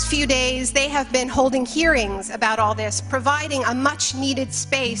the last few days, they have been holding hearings about all this, providing a much-needed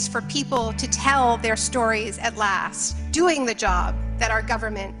space for people to tell their stories at last, doing the job that our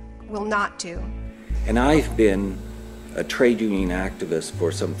government will not do. And I've been a trade union activist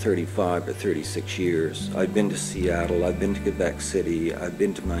for some 35 or 36 years. I've been to Seattle, I've been to Quebec City, I've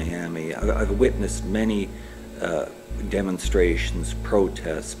been to Miami. I've witnessed many demonstrations,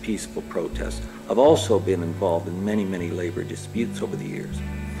 protests, peaceful protests. I've also been involved in many, many labor disputes over the years.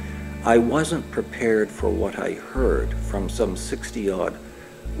 I wasn't prepared for what I heard from some 60-odd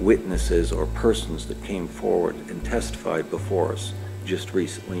witnesses or persons that came forward and testified before us just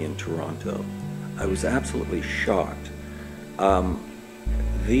recently in Toronto. I was absolutely shocked.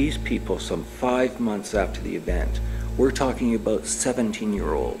 These people, some 5 months after the event, we're talking about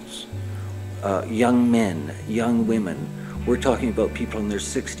 17-year-olds, young men, young women. We're talking about people in their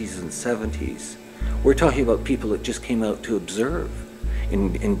 60s and 70s. We're talking about people that just came out to observe.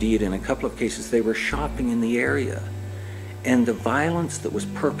 Indeed, in a couple of cases, they were shopping in the area. And the violence that was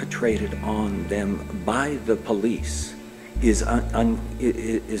perpetrated on them by the police is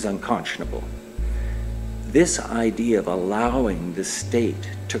unconscionable. This idea of allowing the state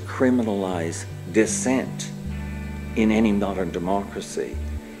to criminalize dissent in any modern democracy,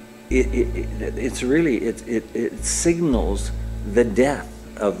 it signals the death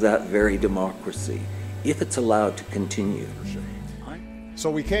of that very democracy if it's allowed to continue.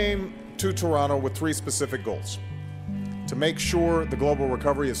 So we came to Toronto with 3 specific goals: to make sure the global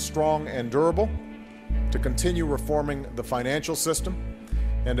recovery is strong and durable, to continue reforming the financial system,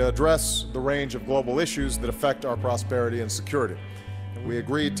 and to address the range of global issues that affect our prosperity and security. We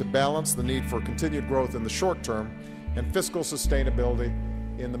agreed to balance the need for continued growth in the short term and fiscal sustainability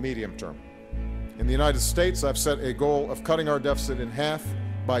in the medium term. In the United States, I've set a goal of cutting our deficit in half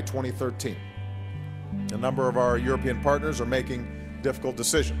by 2013. A number of our European partners are making difficult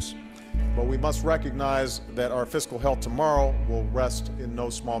decisions, but we must recognize that our fiscal health tomorrow will rest in no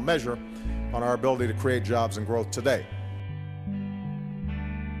small measure on our ability to create jobs and growth today.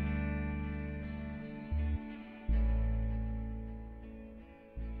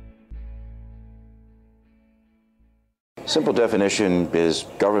 Simple definition is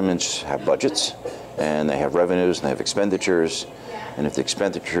governments have budgets, and they have revenues, and they have expenditures, and if the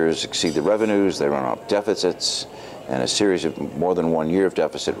expenditures exceed the revenues, they run off deficits, and a series of more than 1 year of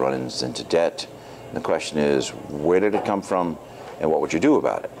deficit runs into debt. And the question is, where did it come from, and what would you do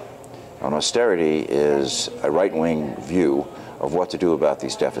about it? And austerity is a right-wing view of what to do about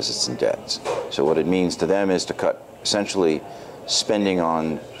these deficits and debts. So what it means to them is to cut, essentially, spending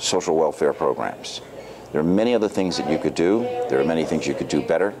on social welfare programs. There are many other things that you could do. There are many things you could do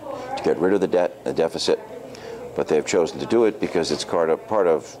better to get rid of the debt, the deficit, but they've chosen to do it because it's part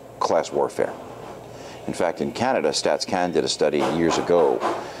of class warfare. In fact, in Canada, Stats Can did a study years ago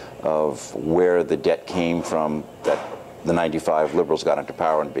of where the debt came from, that the 95 Liberals got into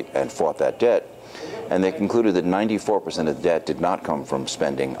power and fought that debt, and they concluded that 94% of the debt did not come from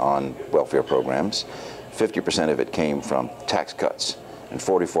spending on welfare programs. 50% of it came from tax cuts, and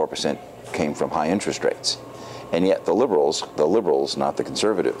 44% came from high interest rates. And yet the liberals, not the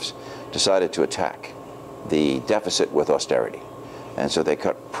conservatives, decided to attack the deficit with austerity. And so they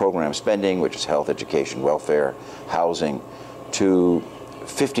cut program spending, which is health, education, welfare, housing, to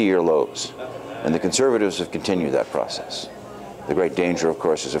 50-year lows. And the conservatives have continued that process. The great danger, of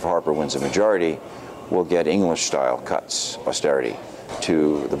course, is if Harper wins a majority, we'll get English-style cuts, austerity,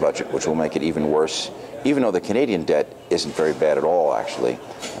 to the budget, which will make it even worse, even though the Canadian debt isn't very bad at all, actually.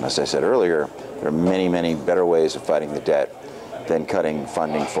 And as I said earlier, there are many, many better ways of fighting the debt than cutting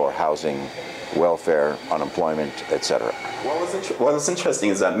funding for housing, welfare, unemployment, etc. What was interesting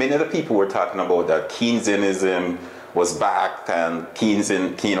is that many of the people were talking about that Keynesianism was back, and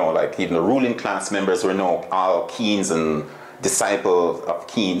Keynesian, like even the ruling class members were now all Keynes and disciples of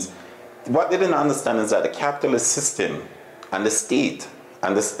Keynes. What they didn't understand is that the capitalist system and the state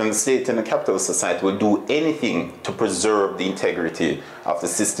and the state in a capitalist society will do anything to preserve the integrity of the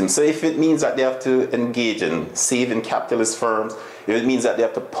system. So if it means that they have to engage in saving capitalist firms, if it means that they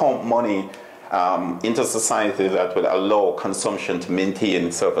have to pump money into society that will allow consumption to maintain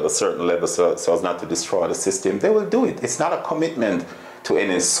itself at a certain level so as not to destroy the system, they will do it. It's not a commitment to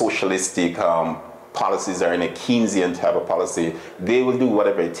any socialistic policies or any Keynesian type of policy. They will do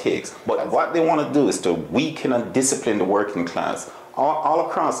whatever it takes. But what they want to do is to weaken and discipline the working class. All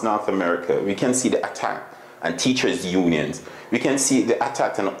across North America, we can see the attack on teachers' unions. We can see the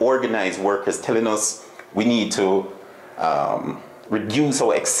attack on organized workers telling us we need to reduce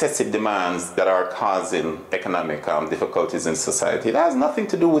our excessive demands that are causing economic difficulties in society. That has nothing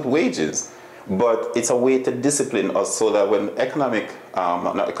to do with wages, but it's a way to discipline us so that when economic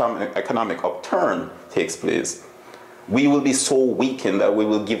upturn takes place, we will be so weakened that we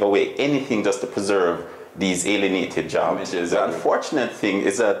will give away anything just to preserve these alienated jobs. The unfortunate thing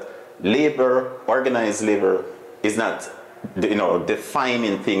is that labor, organized labor, is not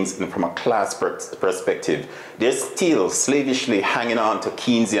defining things from a class perspective. They're still slavishly hanging on to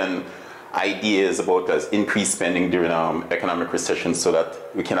Keynesian ideas about increased spending during economic recession so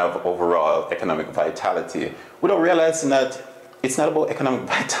that we can have overall economic vitality, without realizing that it's not about economic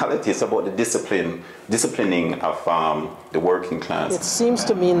vitality, it's about the disciplining of the working class. It seems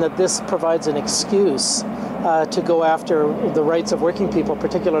to mean that this provides an excuse to go after the rights of working people,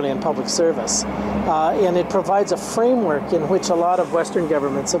 particularly in public service. And it provides a framework in which a lot of Western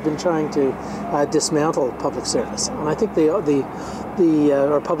governments have been trying to dismantle public service. And I think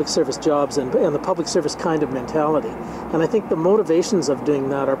or public service jobs and the public service kind of mentality. And I think the motivations of doing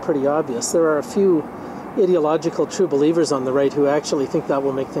that are pretty obvious. There are a few ideological true believers on the right who actually think that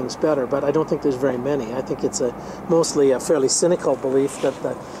will make things better, but I don't think there's very many. I think it's mostly a fairly cynical belief that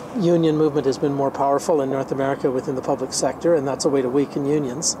the union movement has been more powerful in North America within the public sector, and that's a way to weaken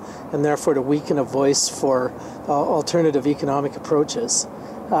unions, and therefore to weaken a voice for alternative economic approaches.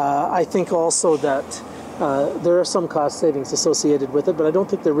 I think also that there are some cost savings associated with it, but I don't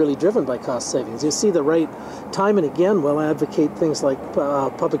think they're really driven by cost savings. You see the right time and again will advocate things like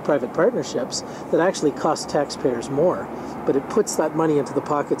public-private partnerships that actually cost taxpayers more, but it puts that money into the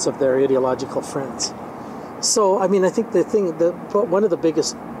pockets of their ideological friends. So, I mean, I think one of the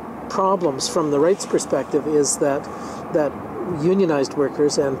biggest problems from the right's perspective is that unionized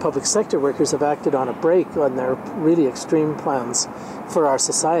workers and public sector workers have acted on a brake on their really extreme plans for our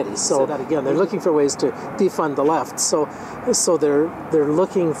society. So that again, they're looking for ways to defund the left. So they're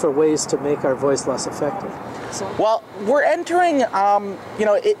looking for ways to make our voice less effective. Well, we're entering,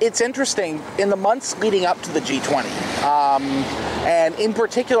 it's interesting, in the months leading up to the G20, and in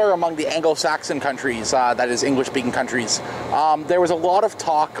particular among the Anglo-Saxon countries, that is English-speaking countries, there was a lot of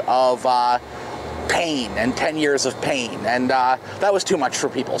talk of pain and 10 years of pain, and that was too much for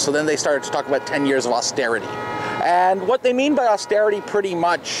people. So then they started to talk about 10 years of austerity. And what they mean by austerity pretty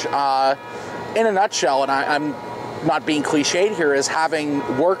much, in a nutshell, and I'm not being cliched here, is having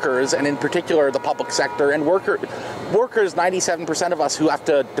workers, and in particular the public sector, and workers, 97% of us who have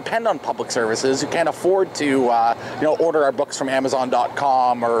to depend on public services, who can't afford to, order our books from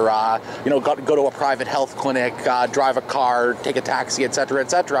Amazon.com or, go to a private health clinic, drive a car, take a taxi,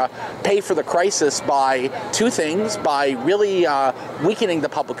 etc., pay for the crisis by two things: by really weakening the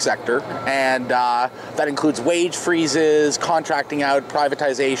public sector, and that includes wage freezes, contracting out,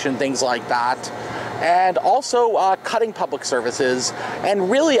 privatization, things like that, and also cutting public services.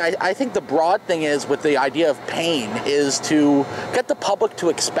 And really, I think the broad thing is, with the idea of pain, is to get the public to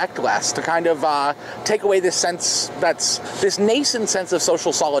expect less, to kind of take away this nascent sense of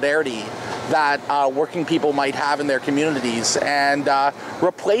social solidarity that working people might have in their communities, and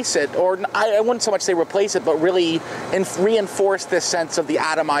replace it, or I wouldn't so much say replace it, but really reinforce this sense of the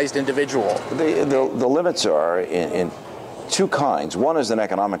atomized individual. The limits are in two kinds. One is an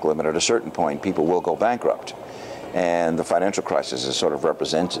economic limit. At a certain point, people will go bankrupt, and the financial crisis is sort of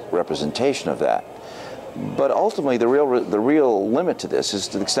representation of that. But ultimately, the real limit to this is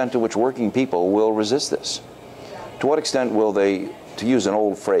to the extent to which working people will resist this. To what extent will they, to use an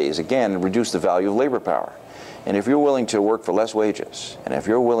old phrase, again, reduce the value of labor power? And if you're willing to work for less wages, and if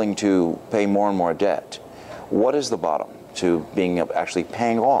you're willing to pay more and more debt, what is the bottom to being actually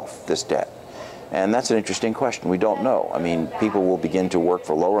paying off this debt? And that's an interesting question. We don't know. I mean, people will begin to work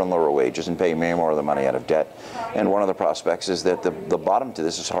for lower and lower wages and pay more and more of the money out of debt. And one of the prospects is that the bottom to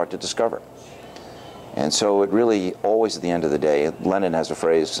this is hard to discover. And so it really, always at the end of the day, Lenin has a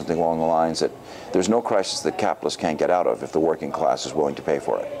phrase, something along the lines that there's no crisis that capitalists can't get out of if the working class is willing to pay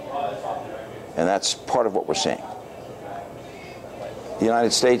for it. And that's part of what we're seeing. The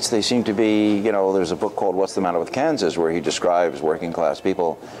United States, they seem to be, there's a book called What's the Matter with Kansas, where he describes working class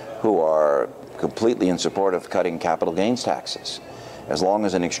people who are completely in support of cutting capital gains taxes, as long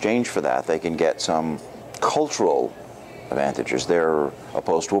as in exchange for that they can get some cultural advantages. They're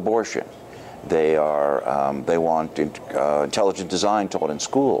opposed to abortion. They want intelligent design taught in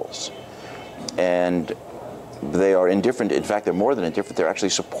schools, and they are indifferent. In fact, they're more than indifferent. They're actually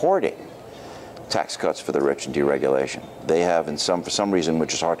supporting tax cuts for the rich and deregulation. They have, for some reason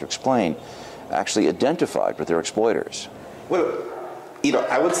which is hard to explain, actually identified with their exploiters. Well,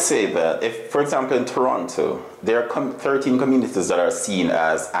 I would say that if, for example, in Toronto, there are 13 communities that are seen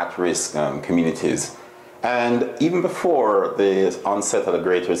as at-risk communities. And even before the onset of the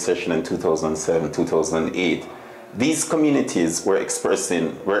Great Recession in 2007, 2008, these communities were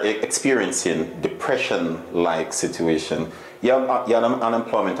experiencing depression-like situation. You have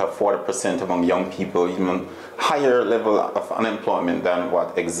unemployment of 40% among young people, even higher level of unemployment than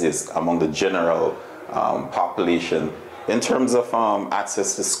what exists among the general population. In terms of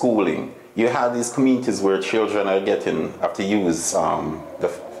access to schooling, you have these communities where children are have to use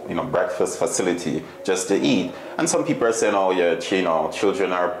the breakfast facility just to eat. And some people are saying, oh yeah,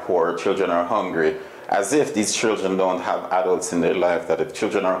 children are poor, children are hungry, as if these children don't have adults in their life, that if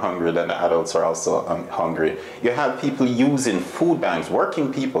children are hungry, then the adults are also hungry. You have people using food banks,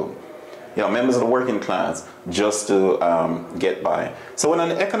 working people, members of the working class, just to get by. So when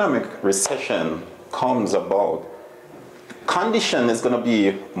an economic recession comes about, condition is going to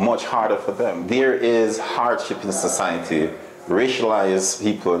be much harder for them. There is hardship in society. Racialized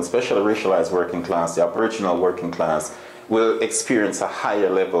people, and especially racialized working class, the Aboriginal working class, will experience a higher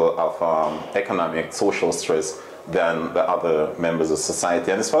level of economic, social stress than the other members of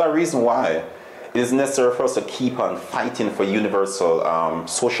society. And it's for that reason why it is necessary for us to keep on fighting for universal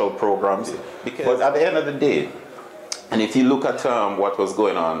social programs. But at the end of the day, and if you look at what was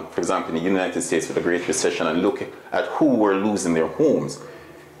going on, for example, in the United States with the Great Recession, and look at who were losing their homes,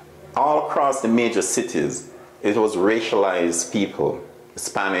 all across the major cities, it was racialized people,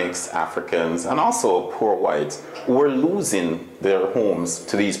 Hispanics, Africans, and also poor whites, who were losing their homes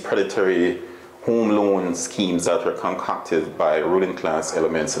to these predatory home loan schemes that were concocted by ruling class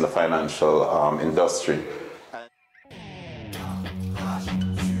elements in the financial industry.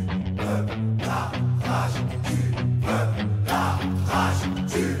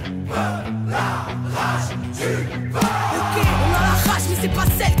 C'est pas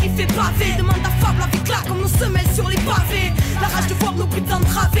celle qui fait baver. Demande à Fable avec là comme nos semelles sur les pavés. La rage de voir nos putains de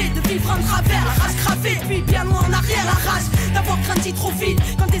travées, de vivre en travers. La rage gravée depuis bien loin en arrière. La rage d'avoir grandi trop vite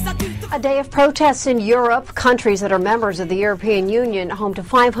quand des adultes. A day of protests in Europe, countries that are members of the European Union, home to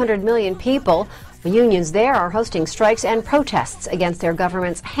 500 million people. The unions there are hosting strikes and protests against their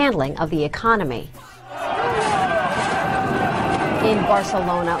government's handling of the economy. In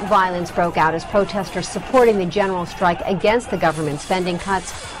Barcelona, violence broke out as protesters supporting the general strike against the government's spending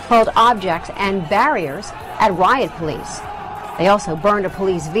cuts hurled objects and barriers at riot police. They also burned a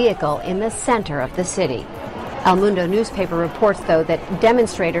police vehicle in the center of the city. El Mundo newspaper reports, though, that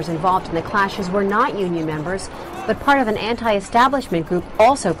demonstrators involved in the clashes were not union members, but part of an anti-establishment group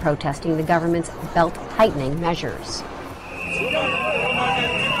also protesting the government's belt-tightening measures.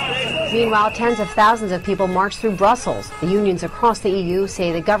 Meanwhile, tens of thousands of people marched through Brussels. The unions across the EU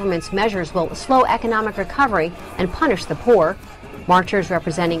say the government's measures will slow economic recovery and punish the poor. Marchers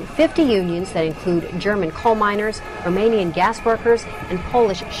representing 50 unions that include German coal miners, Romanian gas workers, and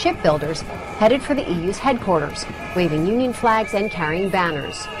Polish shipbuilders headed for the EU's headquarters, waving union flags and carrying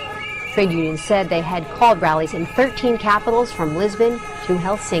banners. Trade unions said they had called rallies in 13 capitals from Lisbon to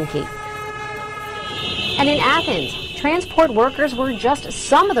Helsinki. And in Athens, transport workers were just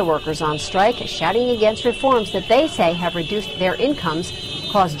some of the workers on strike, shouting against reforms that they say have reduced their incomes,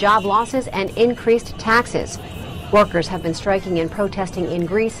 caused job losses, and increased taxes. Workers have been striking and protesting in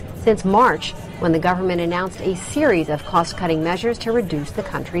Greece since March, when the government announced a series of cost-cutting measures to reduce the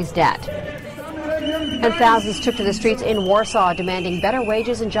country's debt. And thousands took to the streets in Warsaw demanding better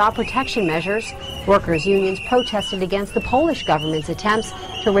wages and job protection measures. Workers' unions protested against the Polish government's attempts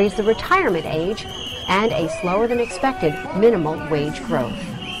to raise the retirement age and a slower than expected minimal wage growth.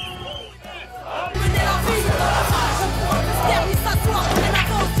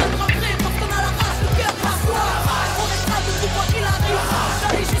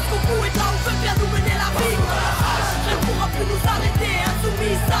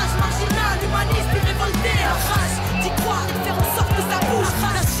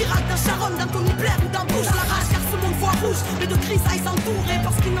 Mais de grisailles entourées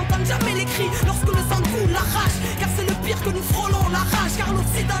parce qu'ils n'entendent jamais les cris lorsque le sang coule, la rage, car c'est le pire que nous frôlons, la rage, car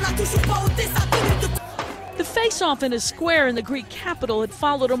l'Occident n'a toujours pas ôté sa tenue de... The face-off in a square in the Greek capital had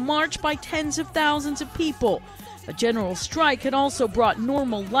followed a march by tens of thousands of people. A general strike had also brought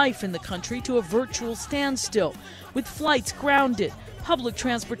normal life in the country to a virtual standstill, with flights grounded, public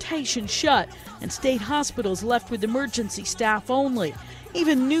transportation shut, and state hospitals left with emergency staff only.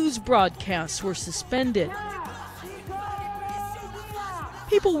 Even news broadcasts were suspended.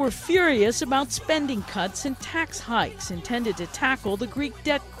 People were furious about spending cuts and tax hikes intended to tackle the Greek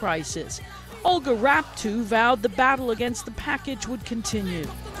debt crisis. Olga Raptu vowed the battle against the package would continue.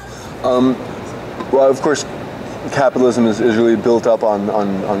 Well, of course, capitalism is really built up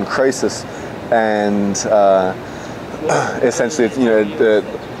on crisis, and essentially,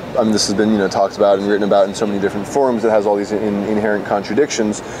 this has been talked about and written about in so many different forms. It has all these inherent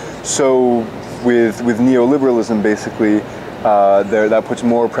contradictions. So, with neoliberalism, basically. That puts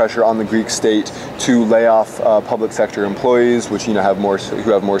more pressure on the Greek state to lay off public sector employees, which who have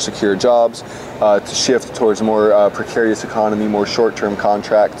more secure jobs, to shift towards a more precarious economy, more short-term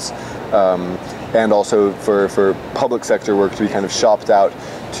contracts, and also for public sector work to be kind of shopped out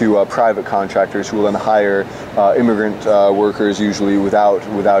to private contractors who will then hire immigrant workers, usually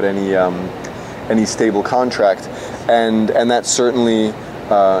without any stable contract, and that certainly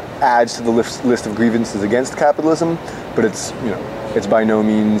adds to the list of grievances against capitalism. But it's by no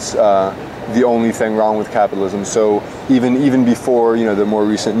means the only thing wrong with capitalism. So even before the more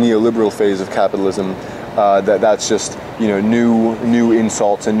recent neoliberal phase of capitalism, that's just new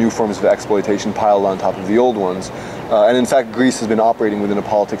insults and new forms of exploitation piled on top of the old ones. And in fact, Greece has been operating within a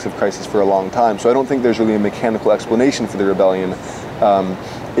politics of crisis for a long time. So I don't think there's really a mechanical explanation for the rebellion,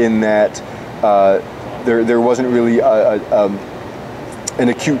 in that there wasn't really an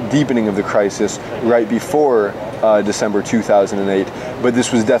acute deepening of the crisis right before December 2008, but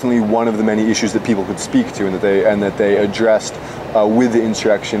this was definitely one of the many issues that people could speak to, and that they addressed with the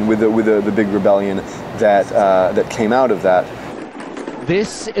insurrection, with the big rebellion that came out of that.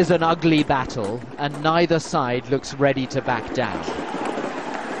 This is an ugly battle, and neither side looks ready to back down.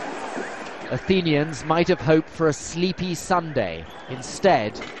 Athenians might have hoped for a sleepy Sunday.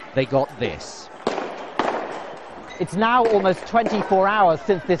 Instead, they got this. It's now almost 24 hours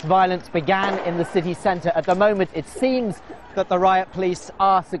since this violence began in the city centre. At the moment, it seems that the riot police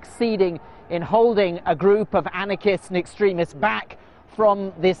are succeeding in holding a group of anarchists and extremists back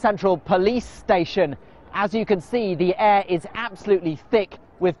from the central police station. As you can see, the air is absolutely thick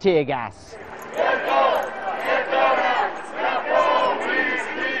with tear gas.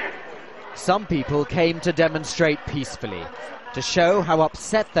 Some people came to demonstrate peacefully, to show how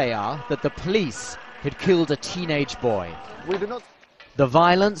upset they are that the police had killed a teenage boy. The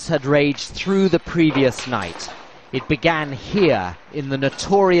violence had raged through the previous night. It began here in the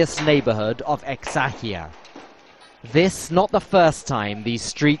notorious neighborhood of Exarchia. This not the first time these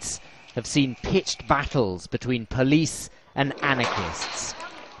streets have seen pitched battles between police and anarchists.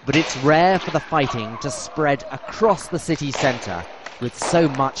 But it's rare for the fighting to spread across the city center with so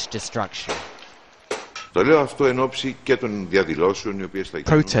much destruction. Το λέω αυτό εν ώψη και των διαδηλώσεων οι οποίες θα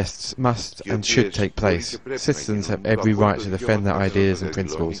γίνουν. Protests must and should take place. Citizens have every right to defend their ideas and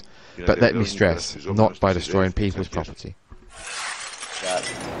principles, but let me stress, not by destroying people's property.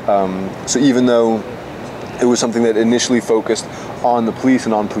 So even though it was something that initially focused on the police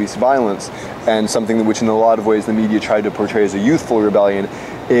and on police violence, and something which in a lot of ways the media tried to portray as a youthful rebellion,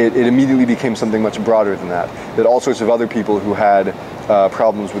 it immediately became something much broader than that. That all sorts of other people who had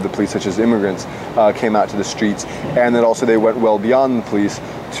problems with the police, such as immigrants, came out to the streets, and that also they went well beyond the police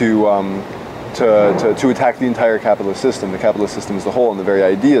to attack the entire capitalist system, the capitalist system as a whole, and the very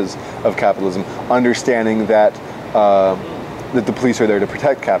ideas of capitalism, understanding that that the police are there to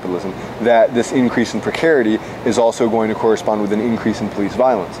protect capitalism, that this increase in precarity is also going to correspond with an increase in police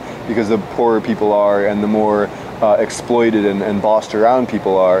violence, because the poorer people are and the more exploited and bossed around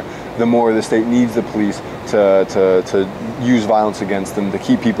people are, the more the state needs the police to use violence against them, to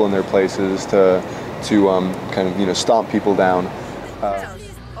keep people in their places, to kind of, you know, stomp people down.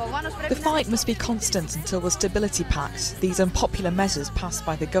 The fight must be constant until the Stability Pact, these unpopular measures passed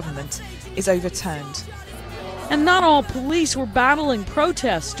by the government, is overturned. And not all police were battling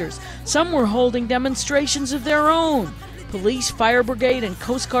protesters. Some were holding demonstrations of their own. Police, fire brigade, and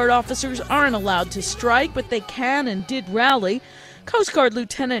Coast Guard officers aren't allowed to strike, but they can and did rally. Coast Guard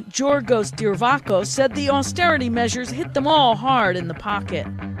Lieutenant Georgos Dirvakos said the austerity measures hit them all hard in the pocket.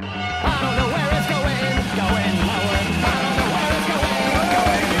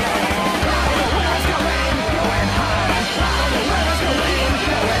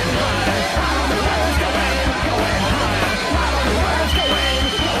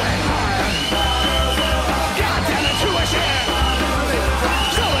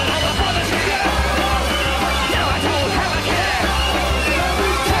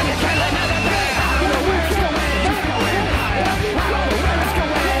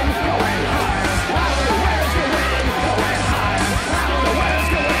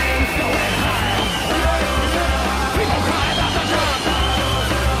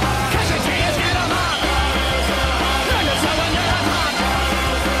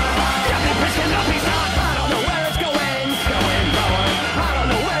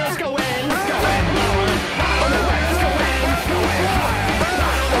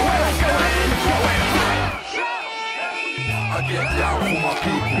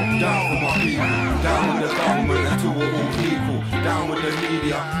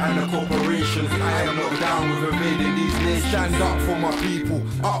 And the corporations, I am not down with invading these nations. Stand up for my people,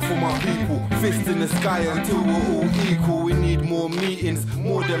 fist in the sky until we're all equal. We need more meetings,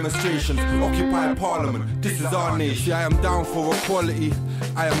 more demonstrations, occupy parliament, this is our nation. I am down for equality,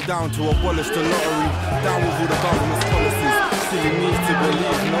 I am down to abolish the lottery, down with all the government's policies. Silly means to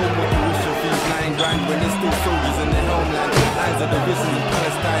believe, no more tuition fees, 9 grand when there's still soldiers in the homeland. Lines of division in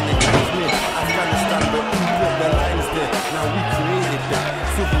Palestine and Kashmir, Afghanistan, but who put the lines there? Now we created that.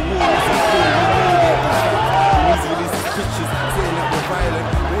 Civil war is a war, we made it. The news releases pictures saying that we're violent,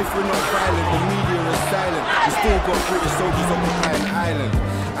 but if we're not violent, the media is silent. We still got British soldiers occupying Ireland,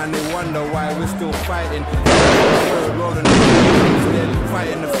 and they wonder why we're still fighting.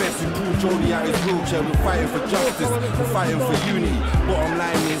 Fighting the feds who pull Jody out his wheelchair. We're fighting for justice, we're fighting for unity. Bottom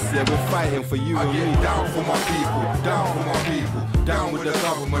line is, yeah, we're fighting for you and me. Down for my people, down for my people. Down with the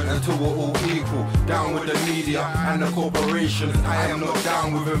government until we're all equal. Down with the media and the corporations. I am not down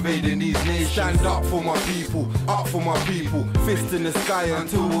with invading these nations. Stand up for my people, fist in the sky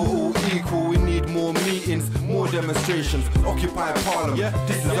until we're all equal. We need more meetings, more demonstrations, occupy parliament,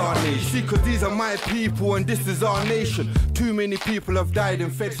 this is our nation. See, cause these are my people and this is our nation. Too many people have died in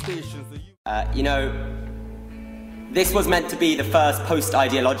fed stations. You know, this was meant to be the first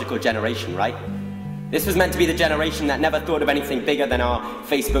post-ideological generation, right? This was meant to be the generation that never thought of anything bigger than our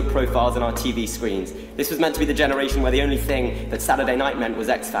Facebook profiles and our TV screens. This was meant to be the generation where the only thing that Saturday night meant was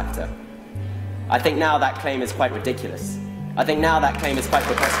X Factor. I think now that claim is quite ridiculous. I think now that claim is quite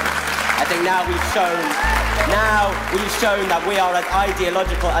preposterous. I think now we've shown that we are as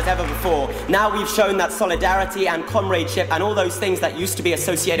ideological as ever before. Now we've shown that solidarity and comradeship and all those things that used to be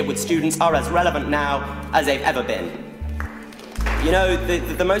associated with students are as relevant now as they've ever been. You know,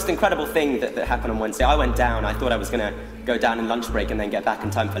 the most incredible thing that happened on Wednesday, I went down, I thought I was going to go down in lunch break and then get back in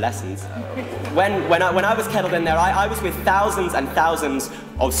time for lessons. When I was kettled in there, I was with thousands and thousands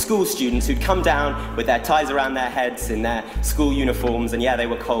of school students who'd come down with their ties around their heads in their school uniforms, and yeah, they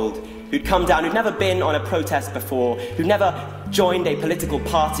were cold, who'd come down, who'd never been on a protest before, who'd never joined a political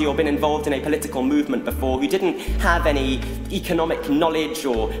party or been involved in a political movement before, who didn't have any economic knowledge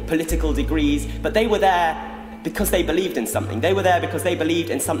or political degrees, but they were there because they believed in something. They were there because they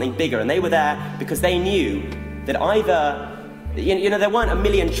believed in something bigger, and they were there because they knew that either You know, there weren't a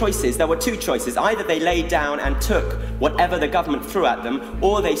million choices. There were two choices. Either they laid down and took whatever the government threw at them,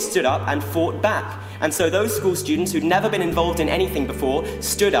 or they stood up and fought back. And so those school students who'd never been involved in anything before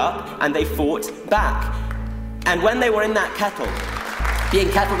stood up and they fought back. And when they were in that kettle,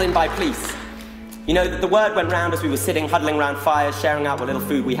 being kettled in by police, you know, the word went round as we were sitting, huddling around fires, sharing out what little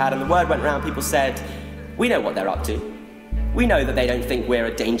food we had, and the word went round, people said, we know what they're up to. We know that they don't think we're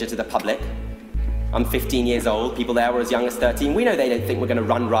a danger to the public. I'm 15 years old, people there were as young as 13. We know they don't think we're going to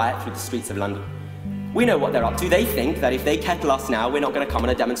run riot through the streets of London. We know what they're up to. They think that if they kettle us now, we're not going to come on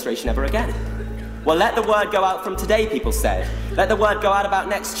a demonstration ever again. Well, let the word go out from today, people said. Let the word go out about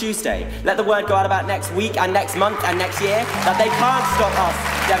next Tuesday. Let the word go out about next week and next month and next year, that they can't stop us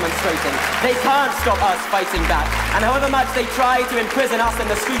demonstrating. They can't stop us fighting back. And however much they try to imprison us in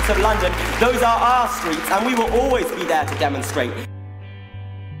the streets of London, those are our streets, and we will always be there to demonstrate.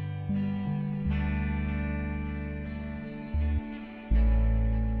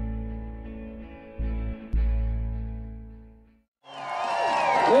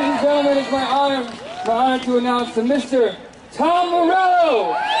 Ladies and gentlemen, it's my honor to announce to Mr. Tom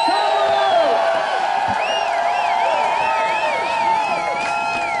Morello.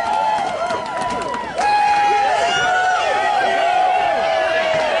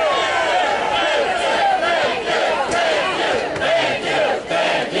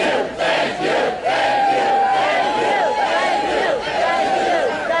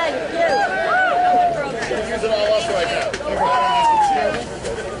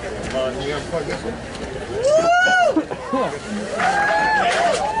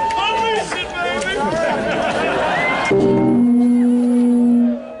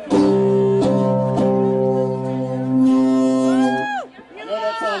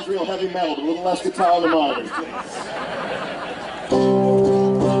 Real heavy metal, but a little less guitar on the monitors.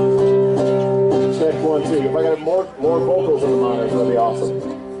 Check 1, 2. If I got more vocals on the monitors, that'd be awesome.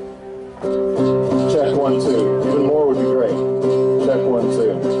 Check 1, 2. Even more would be great. Check 1,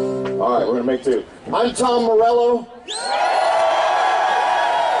 2. All right, we're gonna make 2. I'm Tom Morello,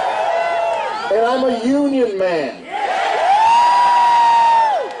 and I'm a union man.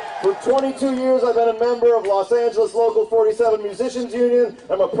 For 22 years, I've been a member of Los Angeles Local 47 Musicians Union.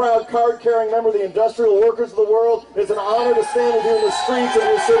 I'm a proud card-carrying member of the Industrial Workers of the World. It's an honor to stand with you in the streets of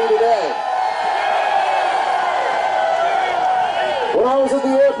your city today. When I was at the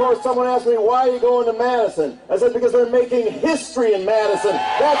airport, someone asked me, why are you going to Madison? I said, because they're making history in Madison.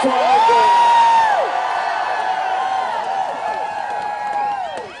 That's why I'm going.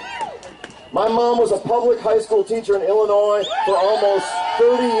 My mom was a public high school teacher in Illinois for almost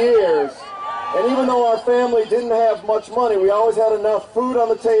 30 years, and even though our family didn't have much money, we always had enough food on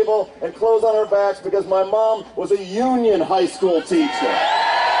the table and clothes on our backs because my mom was a union high school teacher.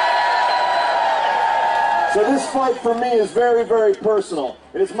 So this fight for me is very, very personal.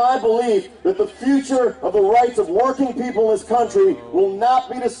 It is my belief that the future of the rights of working people in this country will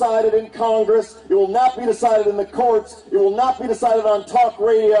not be decided in Congress, it will not be decided in the courts, it will not be decided on talk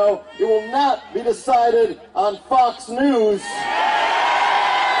radio, it will not be decided on Fox News.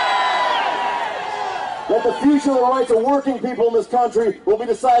 That the future of the rights of working people in this country will be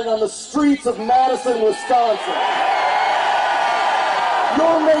decided on the streets of Madison, Wisconsin.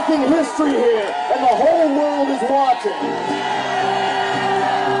 You're making history here, and the whole world is watching.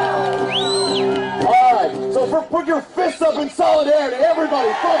 All right, so put your fists up in solidarity.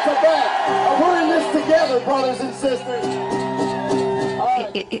 Everybody, front to back. We're in this together, brothers and sisters.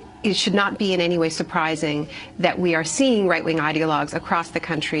 It should not be in any way surprising that we are seeing right-wing ideologues across the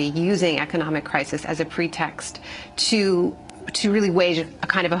country using economic crisis as a pretext to really wage a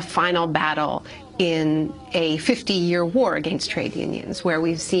kind of a final battle in a 50-year war against trade unions, where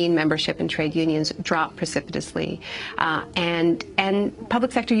we've seen membership in trade unions drop precipitously, and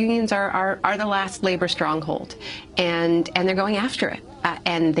public sector unions are the last labor stronghold, and they're going after it.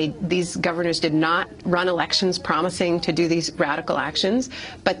 And these governors did not run elections promising to do these radical actions,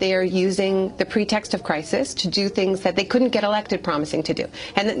 but they are using the pretext of crisis to do things that they couldn't get elected promising to do.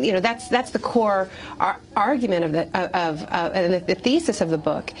 And you know, that's the core argument of the thesis of the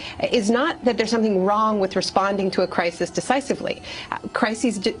book is not that there's something wrong with responding to a crisis decisively.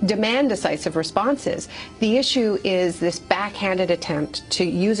 Crises demand decisive responses. The issue is this backhanded attempt to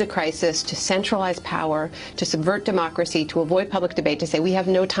use a crisis to centralize power, to subvert democracy, to avoid public debate, to say we have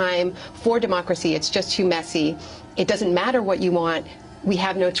no time for democracy, it's just too messy, it doesn't matter what you want, we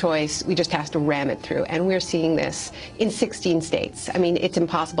have no choice, we just have to ram it through. And we're seeing this in 16 states. I mean, it's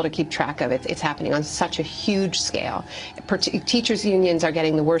impossible to keep track of it. It's happening on such a huge scale. Teachers' unions are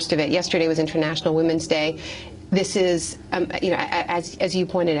getting the worst of it. Yesterday was International Women's Day. This is, you know, as you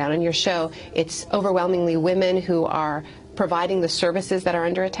pointed out on your show, it's overwhelmingly women who are providing the services that are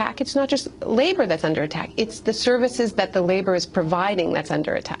under attack. It's not just labor that's under attack. It's the services that the labor is providing that's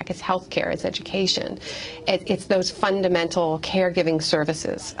under attack. It's healthcare, it's education. It's those fundamental caregiving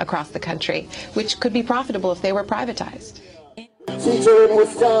services across the country, which could be profitable if they were privatized. Teacher in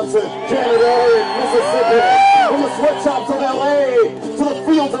Wisconsin, janitor in Mississippi, from the sweatshops of LA to the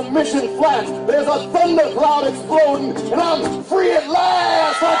fields of Mission Flats, there's a thundercloud exploding, and I'm free at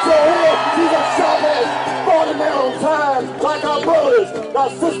last. I tell you, these are sharp-ass, fought in their own time, like our brothers, our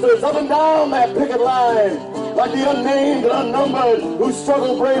sisters, up and down that picket line, like the unnamed and unnumbered who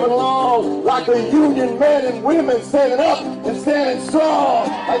struggle brave and long, like the union men and women standing up and standing strong,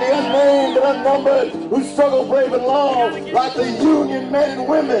 like the unnamed and unnumbered who struggle brave and long, like the union men and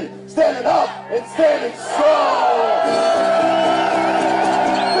women standing up and standing strong.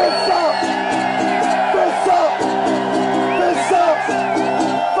 Fist up! Fist up! Fist up!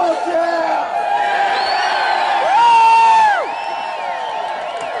 Fuck yeah!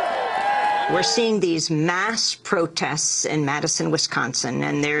 We're seeing these mass protests in Madison, Wisconsin,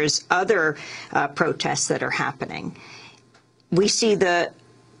 and there's other protests that are happening. We see the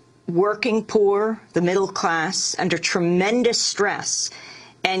working poor, the middle class, under tremendous stress,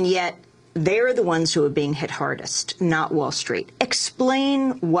 and yet they're the ones who are being hit hardest, not Wall Street.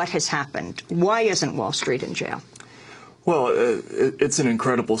 Explain what has happened. Why isn't Wall Street in jail? Well, it's an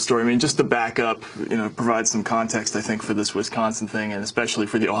incredible story. I mean, just to back up, provide some context, I think, for this Wisconsin thing, and especially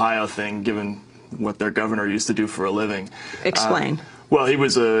for the Ohio thing, given what their governor used to do for a living. Explain. Well, he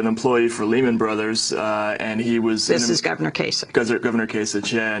was an employee for Lehman Brothers, and he was... This is Governor Kasich. Governor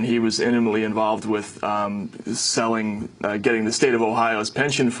Kasich, yeah, and he was intimately involved with getting the state of Ohio's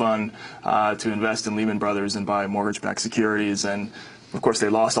pension fund to invest in Lehman Brothers and buy mortgage-backed securities, and of course they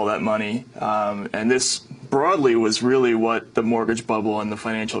lost all that money. And this broadly was really what the mortgage bubble and the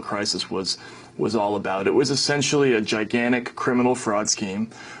financial crisis was all about. It was essentially a gigantic criminal fraud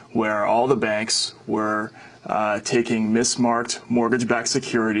scheme where all the banks were taking mismarked mortgage-backed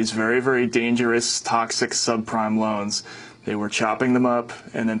securities, very, very dangerous, toxic subprime loans. They were chopping them up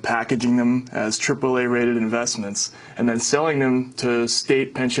and then packaging them as AAA-rated investments and then selling them to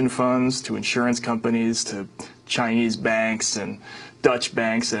state pension funds, to insurance companies, to Chinese banks and Dutch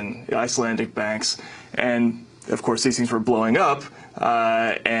banks and Icelandic banks. And, of course, these things were blowing up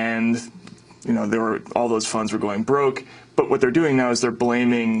and, all those funds were going broke. But what they're doing now is they're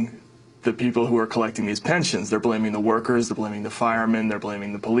blaming the people who are collecting these pensions. They're blaming the workers, they're blaming the firemen, they're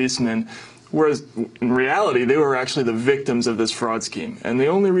blaming the policemen, whereas in reality they were actually the victims of this fraud scheme. And the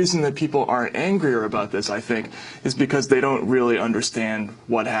only reason that people aren't angrier about this, I think, is because they don't really understand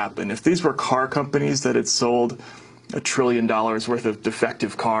what happened. If these were car companies that had sold $1 trillion worth of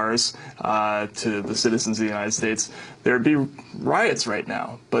defective cars to the citizens of the United States, there'd be riots right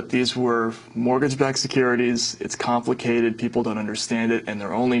now. But these were mortgage-backed securities. It's complicated. People don't understand it. And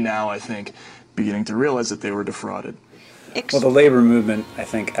they're only now, I think, beginning to realize that they were defrauded. Well, the labor movement, I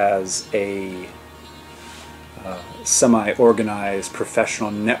think, as a semi-organized professional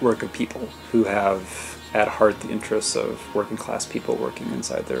network of people who have at heart the interests of working-class people working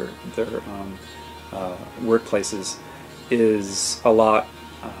inside their workplaces, is a lot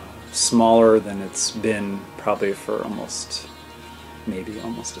smaller than it's been probably for almost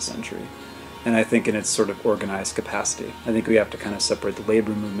a century. And I think in its sort of organized capacity. I think we have to kind of separate the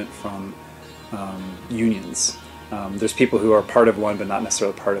labor movement from unions. There's people who are part of one but not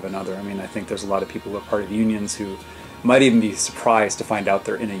necessarily part of another. I mean, I think there's a lot of people who are part of unions who might even be surprised to find out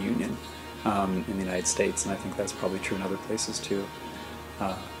they're in a union in the United States, and I think that's probably true in other places too.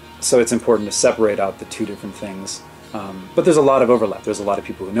 So it's important to separate out the two different things. But there's a lot of overlap. There's a lot of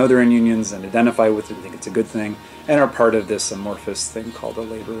people who know they're in unions and identify with it and think it's a good thing and are part of this amorphous thing called the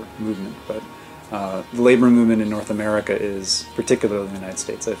labor movement. But the labor movement in North America is, particularly in the United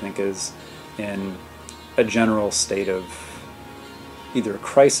States, I think is in a general state of either a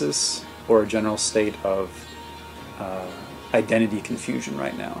crisis or a general state of identity confusion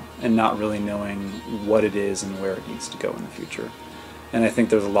right now and not really knowing what it is and where it needs to go in the future. And I think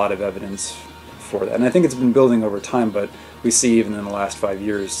there's a lot of evidence for that. And I think it's been building over time, but we see even in the last 5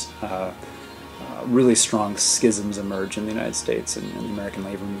 years really strong schisms emerge in the United States and in the American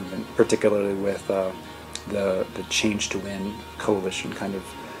labor movement, particularly with the Change to Win coalition kind of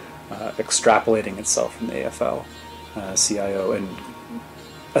extrapolating itself from the AFL-CIO and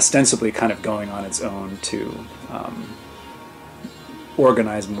ostensibly kind of going on its own to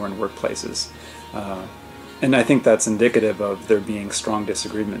organize more in workplaces. And I think that's indicative of there being strong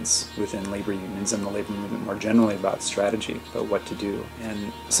disagreements within labor unions and the labor movement more generally about strategy, about what to do.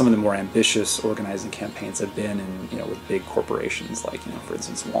 And some of the more ambitious organizing campaigns have been in, with big corporations like, for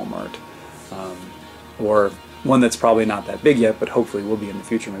instance, Walmart, or one that's probably not that big yet, but hopefully will be in the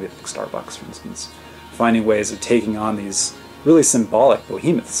future, maybe like Starbucks, for instance. Finding ways of taking on these really symbolic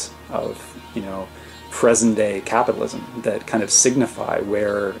behemoths of, you know, present-day capitalism that kind of signify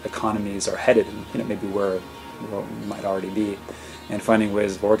where economies are headed and, you know, maybe where we might already be, and finding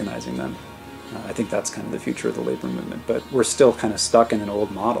ways of organizing them. I think that's kind of the future of the labor movement, but we're still kind of stuck in an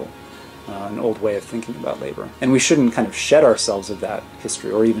old model, an old way of thinking about labor. And we shouldn't kind of shed ourselves of that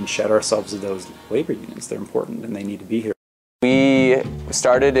history or even shed ourselves of those labor unions. They're important and they need to be here. We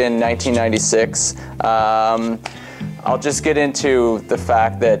started in 1996. I'll just get into the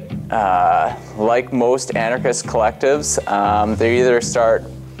fact that, like most anarchist collectives, they either start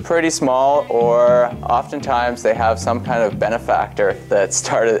pretty small, or oftentimes they have some kind of benefactor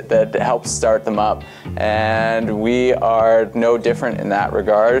that helps start them up, and we are no different in that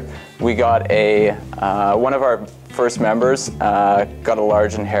regard. We got one of our first members got a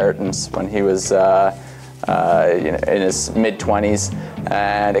large inheritance when he was in his mid-20s,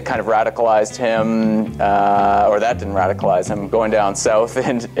 and it kind of radicalized him, or that didn't radicalize him, going down south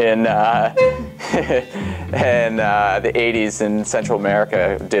in the 80s in Central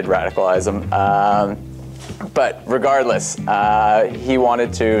America did radicalize him. But regardless, he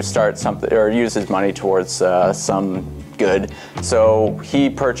wanted to start something, or use his money towards some good. So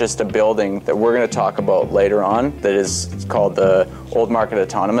he purchased a building that we're going to talk about later on that is called the Old Market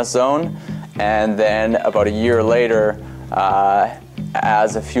Autonomous Zone. And then about a year later,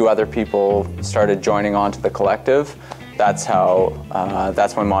 as a few other people started joining on to the collective, that's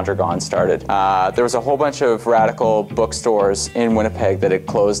when Mondragon started. There was a whole bunch of radical bookstores in Winnipeg that had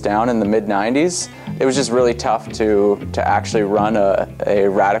closed down in the mid-90s. It was just really tough to actually run a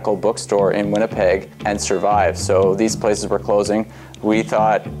radical bookstore in Winnipeg and survive. So these places were closing. We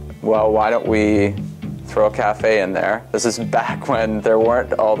thought, well, why don't we throw a cafe in there? This is back when there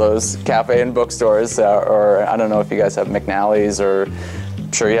weren't all those cafe and bookstores, or I don't know if you guys have McNally's, or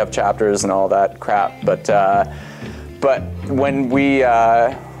I'm sure you have Chapters and all that crap, but when we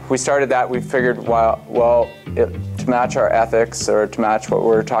started that, we figured, to match our ethics, or to match what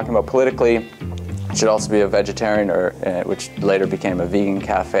we're talking about politically, it should also be a vegetarian, which later became a vegan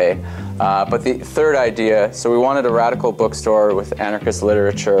cafe. But the third idea, so we wanted a radical bookstore with anarchist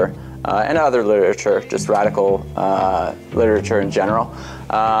literature, and other literature, just radical literature in general.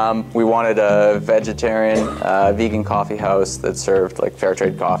 We wanted a vegetarian, vegan coffee house that served like fair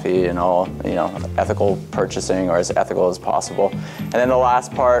trade coffee and all, you know, ethical purchasing, or as ethical as possible. And then the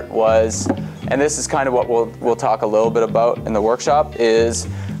last part was, and this is kind of what we'll talk a little bit about in the workshop, is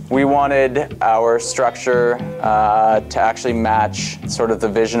we wanted our structure to actually match sort of the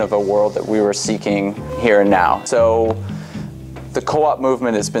vision of a world that we were seeking here and now. So the co-op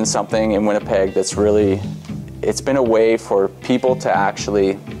movement has been something in Winnipeg that's really, it's been a way for people to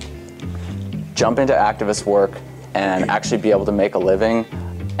actually jump into activist work and actually be able to make a living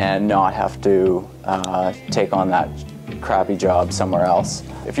and not have to take on that crappy job somewhere else.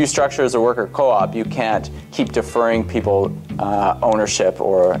 If you structure as a worker co-op, you can't keep deferring people ownership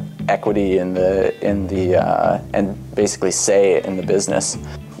or equity in the and basically say in the business.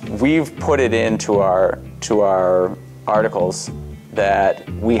 We've put it into our articles that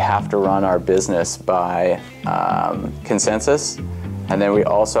we have to run our business by consensus, and then we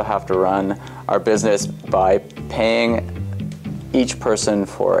also have to run our business by paying each person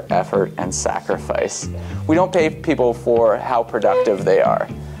for effort and sacrifice. We don't pay people for how productive they are.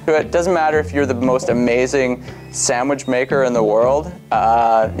 It doesn't matter if you're the most amazing sandwich maker in the world.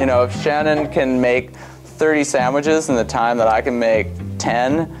 You know, if Shannon can make 30 sandwiches in the time that I can make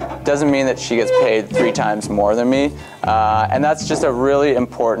 10, doesn't mean that she gets paid 3 times more than me. And that's just a really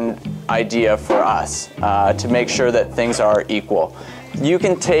important idea for us, to make sure that things are equal. You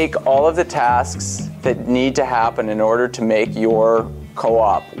can take all of the tasks that need to happen in order to make your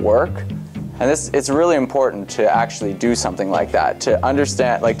co-op work. And it's really important to actually do something like that, to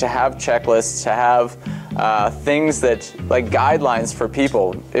understand, like to have checklists, to have things that, like guidelines for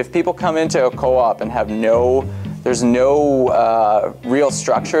people. If people come into a co-op and have there's no real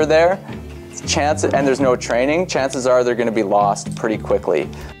structure there, and there's no training, chances are they're going to be lost pretty quickly.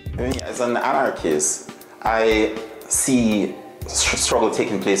 As an anarchist, I see struggle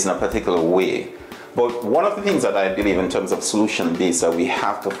taking place in a particular way. But one of the things that I believe in terms of solution-based that we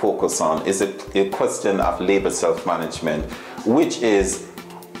have to focus on is a question of labor self-management, which is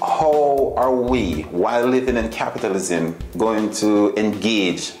how are we, while living in capitalism, going to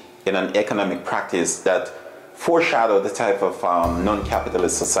engage in an economic practice that foreshadow the type of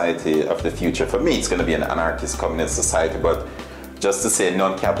non-capitalist society of the future. For me, it's going to be an anarchist communist society, but just to say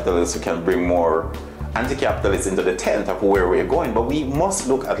non-capitalist who can bring more anti-capitalist into the tent of where we're going, but we must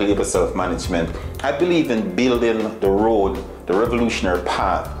look at labor self-management. I believe in building the road, the revolutionary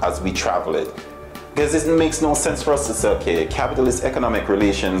path as we travel it. Because it makes no sense for us to say, okay, capitalist economic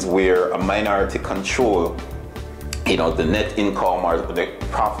relations where a minority control, you know, the net income or the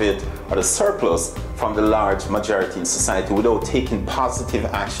profit or the surplus from the large majority in society without taking positive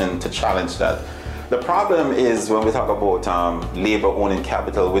action to challenge that. The problem is when we talk about labor owning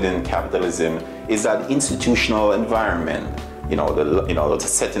capital within capitalism is that institutional environment, the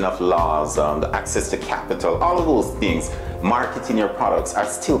setting of laws, the access to capital, all of those things, marketing your products are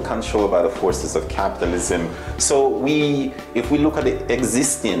still controlled by the forces of capitalism. So if we look at the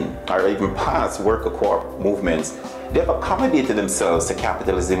existing or even past worker co-op movements, they've accommodated themselves to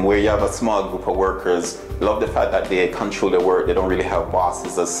capitalism where you have a small group of workers, love the fact that they control their work, they don't really have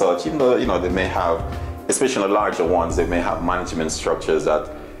bosses as such, even though they may have, especially the larger ones, they may have management structures that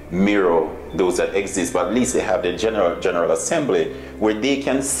mirror those that exist, but at least they have their general assembly where they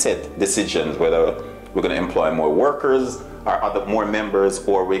can set decisions whether we're going to employ more workers or more members,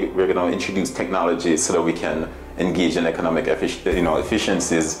 or we're going to introduce technology so that we can engage in economic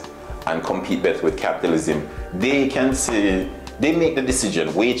efficiencies and compete better with capitalism. They can say, they make the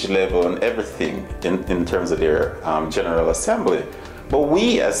decision, wage level and everything in terms of their general assembly. But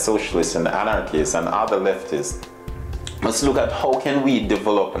we as socialists and anarchists and other leftists must look at how can we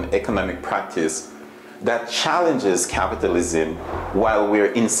develop an economic practice that challenges capitalism while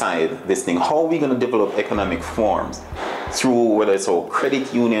we're inside this thing. How are we going to develop economic forms? Through whether it's all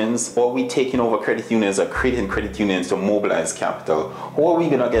credit unions, or we taking over credit unions or creating credit unions to mobilize capital, or are we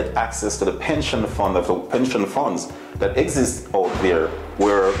going to get access to the pension funds that exist out there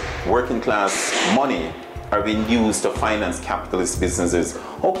where working class money are being used to finance capitalist businesses?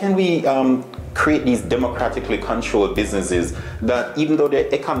 How can we create these democratically controlled businesses that, even though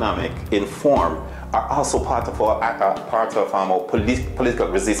they're economic in form, are also part of our political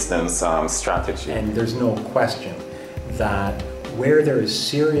resistance strategy? And there's no question that where there is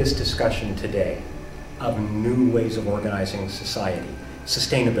serious discussion today of new ways of organizing society,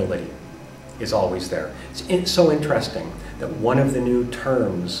 sustainability is always there. It's so interesting that one of the new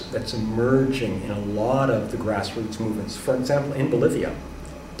terms that's emerging in a lot of the grassroots movements, for example, in Bolivia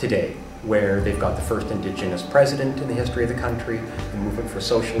today, where they've got the first indigenous president in the history of the country, the movement for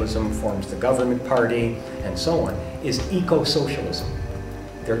socialism forms the government party, and so on, is eco-socialism.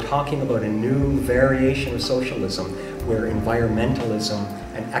 They're talking about a new variation of socialism where environmentalism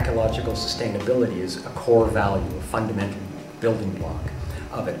and ecological sustainability is a core value, a fundamental building block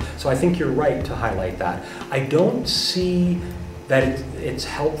of it. So I think you're right to highlight that. I don't see that it's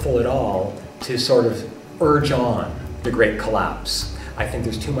helpful at all to sort of urge on the great collapse. I think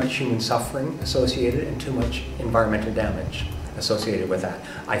there's too much human suffering associated and too much environmental damage associated with that.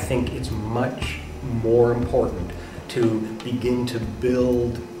 I think it's much more important to begin to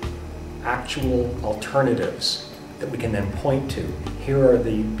build actual alternatives that we can then point to. Here are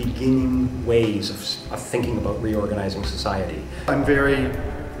the beginning ways of thinking about reorganizing society. I'm very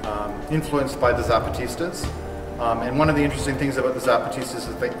influenced by the Zapatistas. And one of the interesting things about the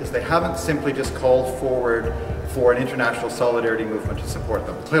Zapatistas is they haven't simply just called forward for an international solidarity movement to support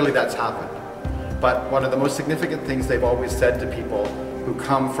them. Clearly that's happened. But one of the most significant things they've always said to people who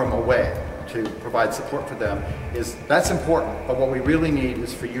come from away to provide support for them is that's important, but what we really need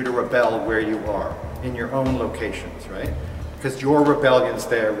is for you to rebel where you are, in your own locations, right? Because your rebellions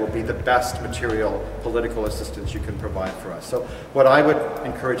there will be the best material political assistance you can provide for us. So what I would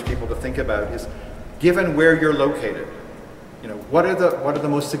encourage people to think about is, given where you're located, what are the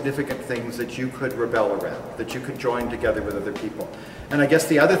most significant things that you could rebel around, that you could join together with other people? And I guess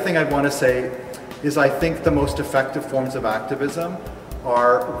the other thing I'd want to say is I think the most effective forms of activism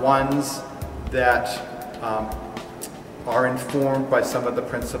are ones that are informed by some of the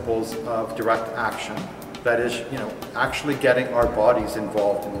principles of direct action. That is, actually getting our bodies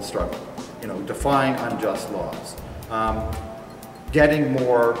involved in the struggle. Defying unjust laws. Getting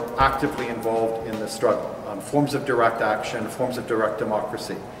more actively involved in the struggle. Forms of direct action, forms of direct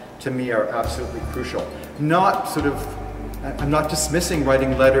democracy, to me are absolutely crucial. I'm not dismissing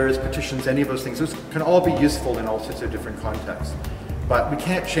writing letters, petitions, any of those things. Those can all be useful in all sorts of different contexts. But we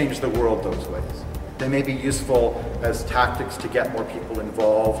can't change the world those ways. They may be useful as tactics to get more people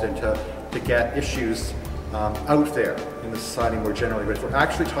involved and to get issues out there in the society more generally. But if we're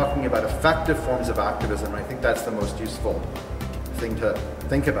actually talking about effective forms of activism, I think that's the most useful thing to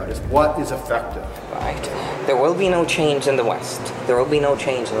think about, is what is effective. Right. There will be no change in the West. There will be no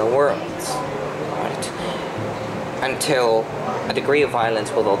change in the world. Right. until a degree of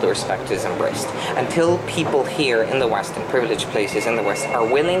violence, with all due respect, is embraced. Until people here in the West, in privileged places in the West, are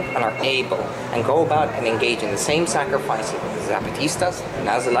willing and are able and go about and engage in the same sacrifices the Zapatistas, the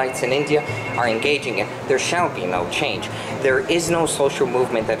Nazalites in India are engaging in, there shall be no change. There is no social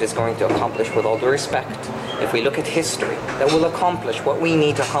movement that is going to accomplish, with all due respect, if we look at history, that will accomplish what we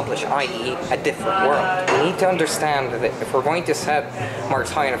need to accomplish, i.e. a different world. We need to understand that if we're going to set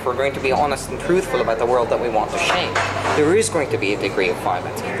marks high and if we're going to be honest and truthful about the world that we want to shape, there is going to be a degree of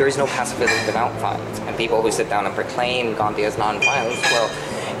violence. There is no pacifism without violence. And people who sit down and proclaim Gandhi as non-violence, well,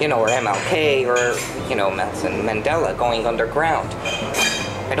 you know, or MLK, or, you know, Nelson Mandela going underground.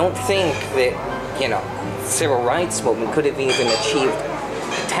 I don't think that, you know, civil rights movement could have even achieved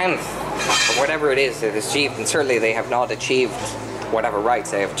a tenth or whatever it is that is achieved, and certainly they have not achieved whatever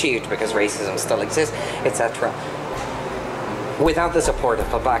rights they have achieved because racism still exists, etc. Without the support of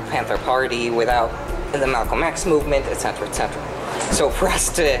the Black Panther Party, without the Malcolm X movement, etc., etc. So for us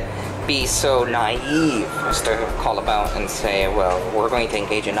to be so naive as to call about and say, well, we're going to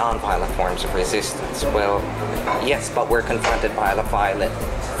engage in non-violent forms of resistance. Well, yes, but we're confronted by a violent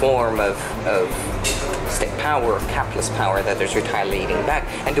form of state power, of capitalist power that is retaliating back.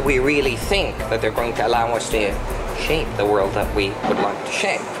 And do we really think that they're going to allow us to shape the world that we would like to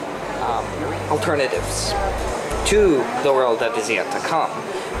shape? Alternatives to the world that is yet to come.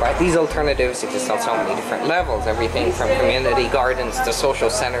 Right? These alternatives exist on so many different levels, everything from community gardens to social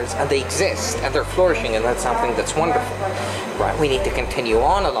centers, and they exist, and they're flourishing, and that's something that's wonderful. Right? We need to continue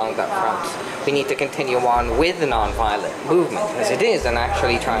on along that front. We need to continue on with the non-violent movement, as it is, and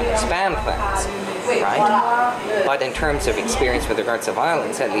actually try and expand things, right? But in terms of experience with regards to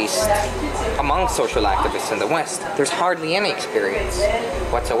violence, at least among social activists in the West, there's hardly any experience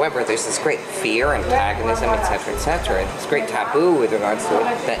whatsoever. There's this great fear, antagonism, etc., etc., this great taboo with regards to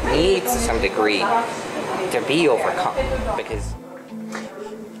it that needs to some degree to be overcome, because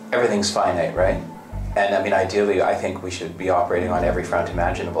everything's finite, right? And I mean, ideally, I think we should be operating on every front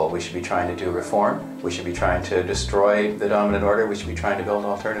imaginable. We should be trying to do reform. We should be trying to destroy the dominant order. We should be trying to build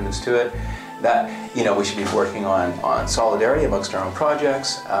alternatives to it. That, you know, we should be working on solidarity amongst our own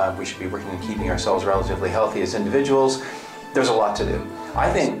projects. We should be working on keeping ourselves relatively healthy as individuals. There's a lot to do.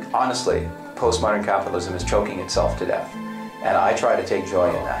 I think, honestly, postmodern capitalism is choking itself to death. And I try to take joy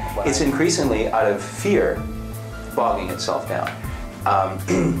in that. It's increasingly, out of fear, bogging itself down.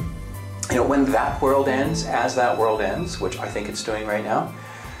 You know, when that world ends, as that world ends, which I think it's doing right now,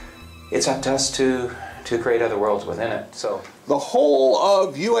 it's up to us to create other worlds within it. So the whole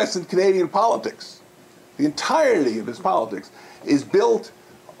of U.S. and Canadian politics, the entirety of its politics, is built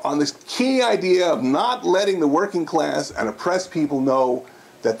on this key idea of not letting the working class and oppressed people know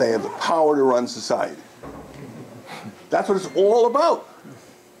that they have the power to run society. That's what it's all about.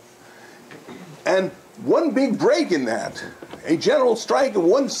 And one big break in that, a general strike in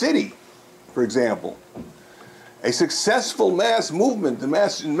one city, for example, a successful mass movement, a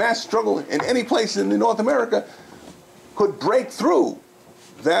mass struggle in any place in North America could break through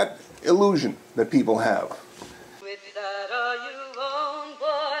that illusion that people have.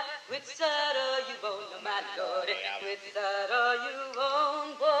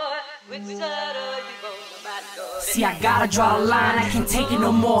 See, I gotta draw a line, I can't take it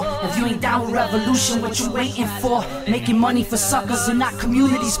no more. If you ain't down with revolution, what you waiting for? Making money for suckers and not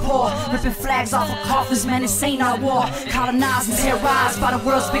communities poor. Ripping flags off of coffins, man, this ain't our war. Colonized and terrorized by the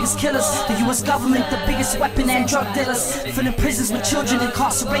world's biggest killers. The US government, the biggest weapon and drug dealers. Filling prisons with children,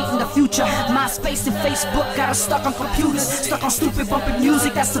 incarcerating the future. MySpace and Facebook got us stuck on computers. Stuck on stupid bumping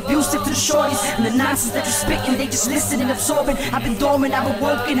music that's abusive to the shorties. And the nonsense that you're spitting, they just listen and absorbing. I've been dormant, I've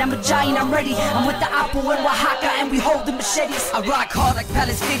awoken, I'm a giant, I'm ready. I'm with the Apple and Oaxaca, and we hold the machetes. I rock hard like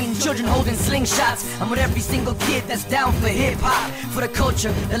Palestinian children holding slingshots. I'm with every single kid that's down for hip-hop, for the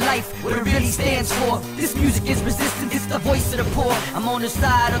culture, the life, what it really stands for. This music is resistance, it's the voice of the poor. I'm on the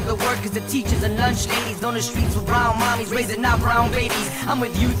side of the workers, the teachers, and lunch ladies. On the streets with brown mommies, raising our brown babies. I'm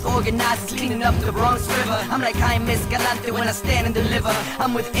with youth organizers, cleaning up the Bronx River. I'm like Jaime Escalante when I stand and deliver.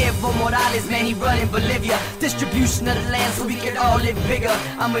 I'm with Evo Morales, man, he running Bolivia. Distribution of the land so we can all live bigger.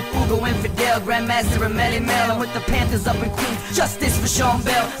 I'm with Hugo and Fidel, Grandmaster and Melly Mel. I'm with the Panthers up in Queens, justice for Sean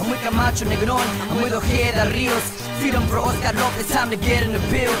Bell. I'm with Camacho Negron, I'm with Ojeda Rios. Freedom for Oscar Lopez, time to get in the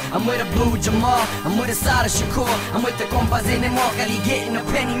bill. I'm with a Blue Jamal, I'm with a Sada Shakur. I'm with the compas in the Mocali, getting a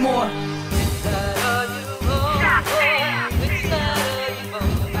penny more.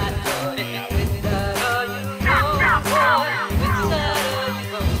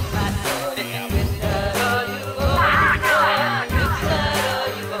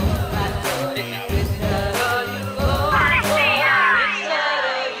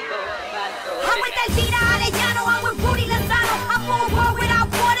 I'm with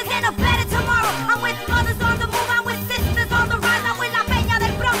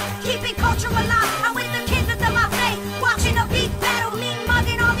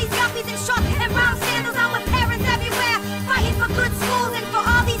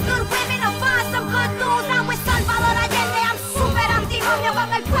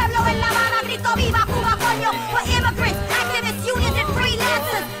con el pueblo en La Habana, grito viva Cuba, coño. For immigrants, activists, unions, and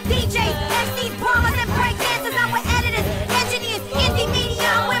freelancers, DJs, MCs, bombers, and break dancers. I'm with editors, engineers, indie media.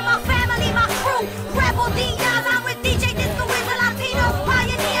 I'm with my family, my crew, rebel DJs. I'm with DJ Disco, with the Latino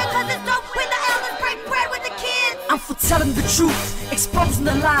pioneer. Cause it's dope when the elders break bread with the kids. I'm for telling the truth, exposing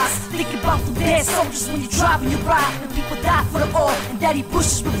the lies. Think about the dead soldiers when you drive and you ride. The people die for the oil and Daddy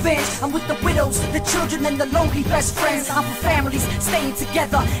Bush's revenge. I'm with the widows, the children, and the lonely best friends. I'm for families staying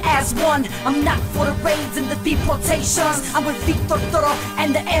together as one. I'm not for the raids and the deportations. I'm with Victor Toro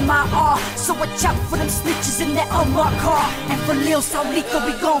and the MIR. So watch out for them snitches in that unmarked car. And for Lil Saulito,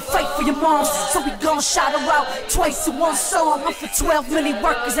 we gon' fight for your moms. So we gon' shout her out twice in one song. I'm for 12 million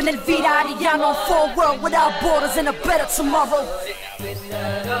workers and El Vida Arellano. For a world without borders and a better tomorrow.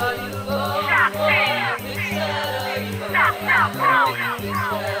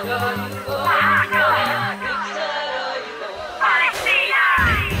 Stop,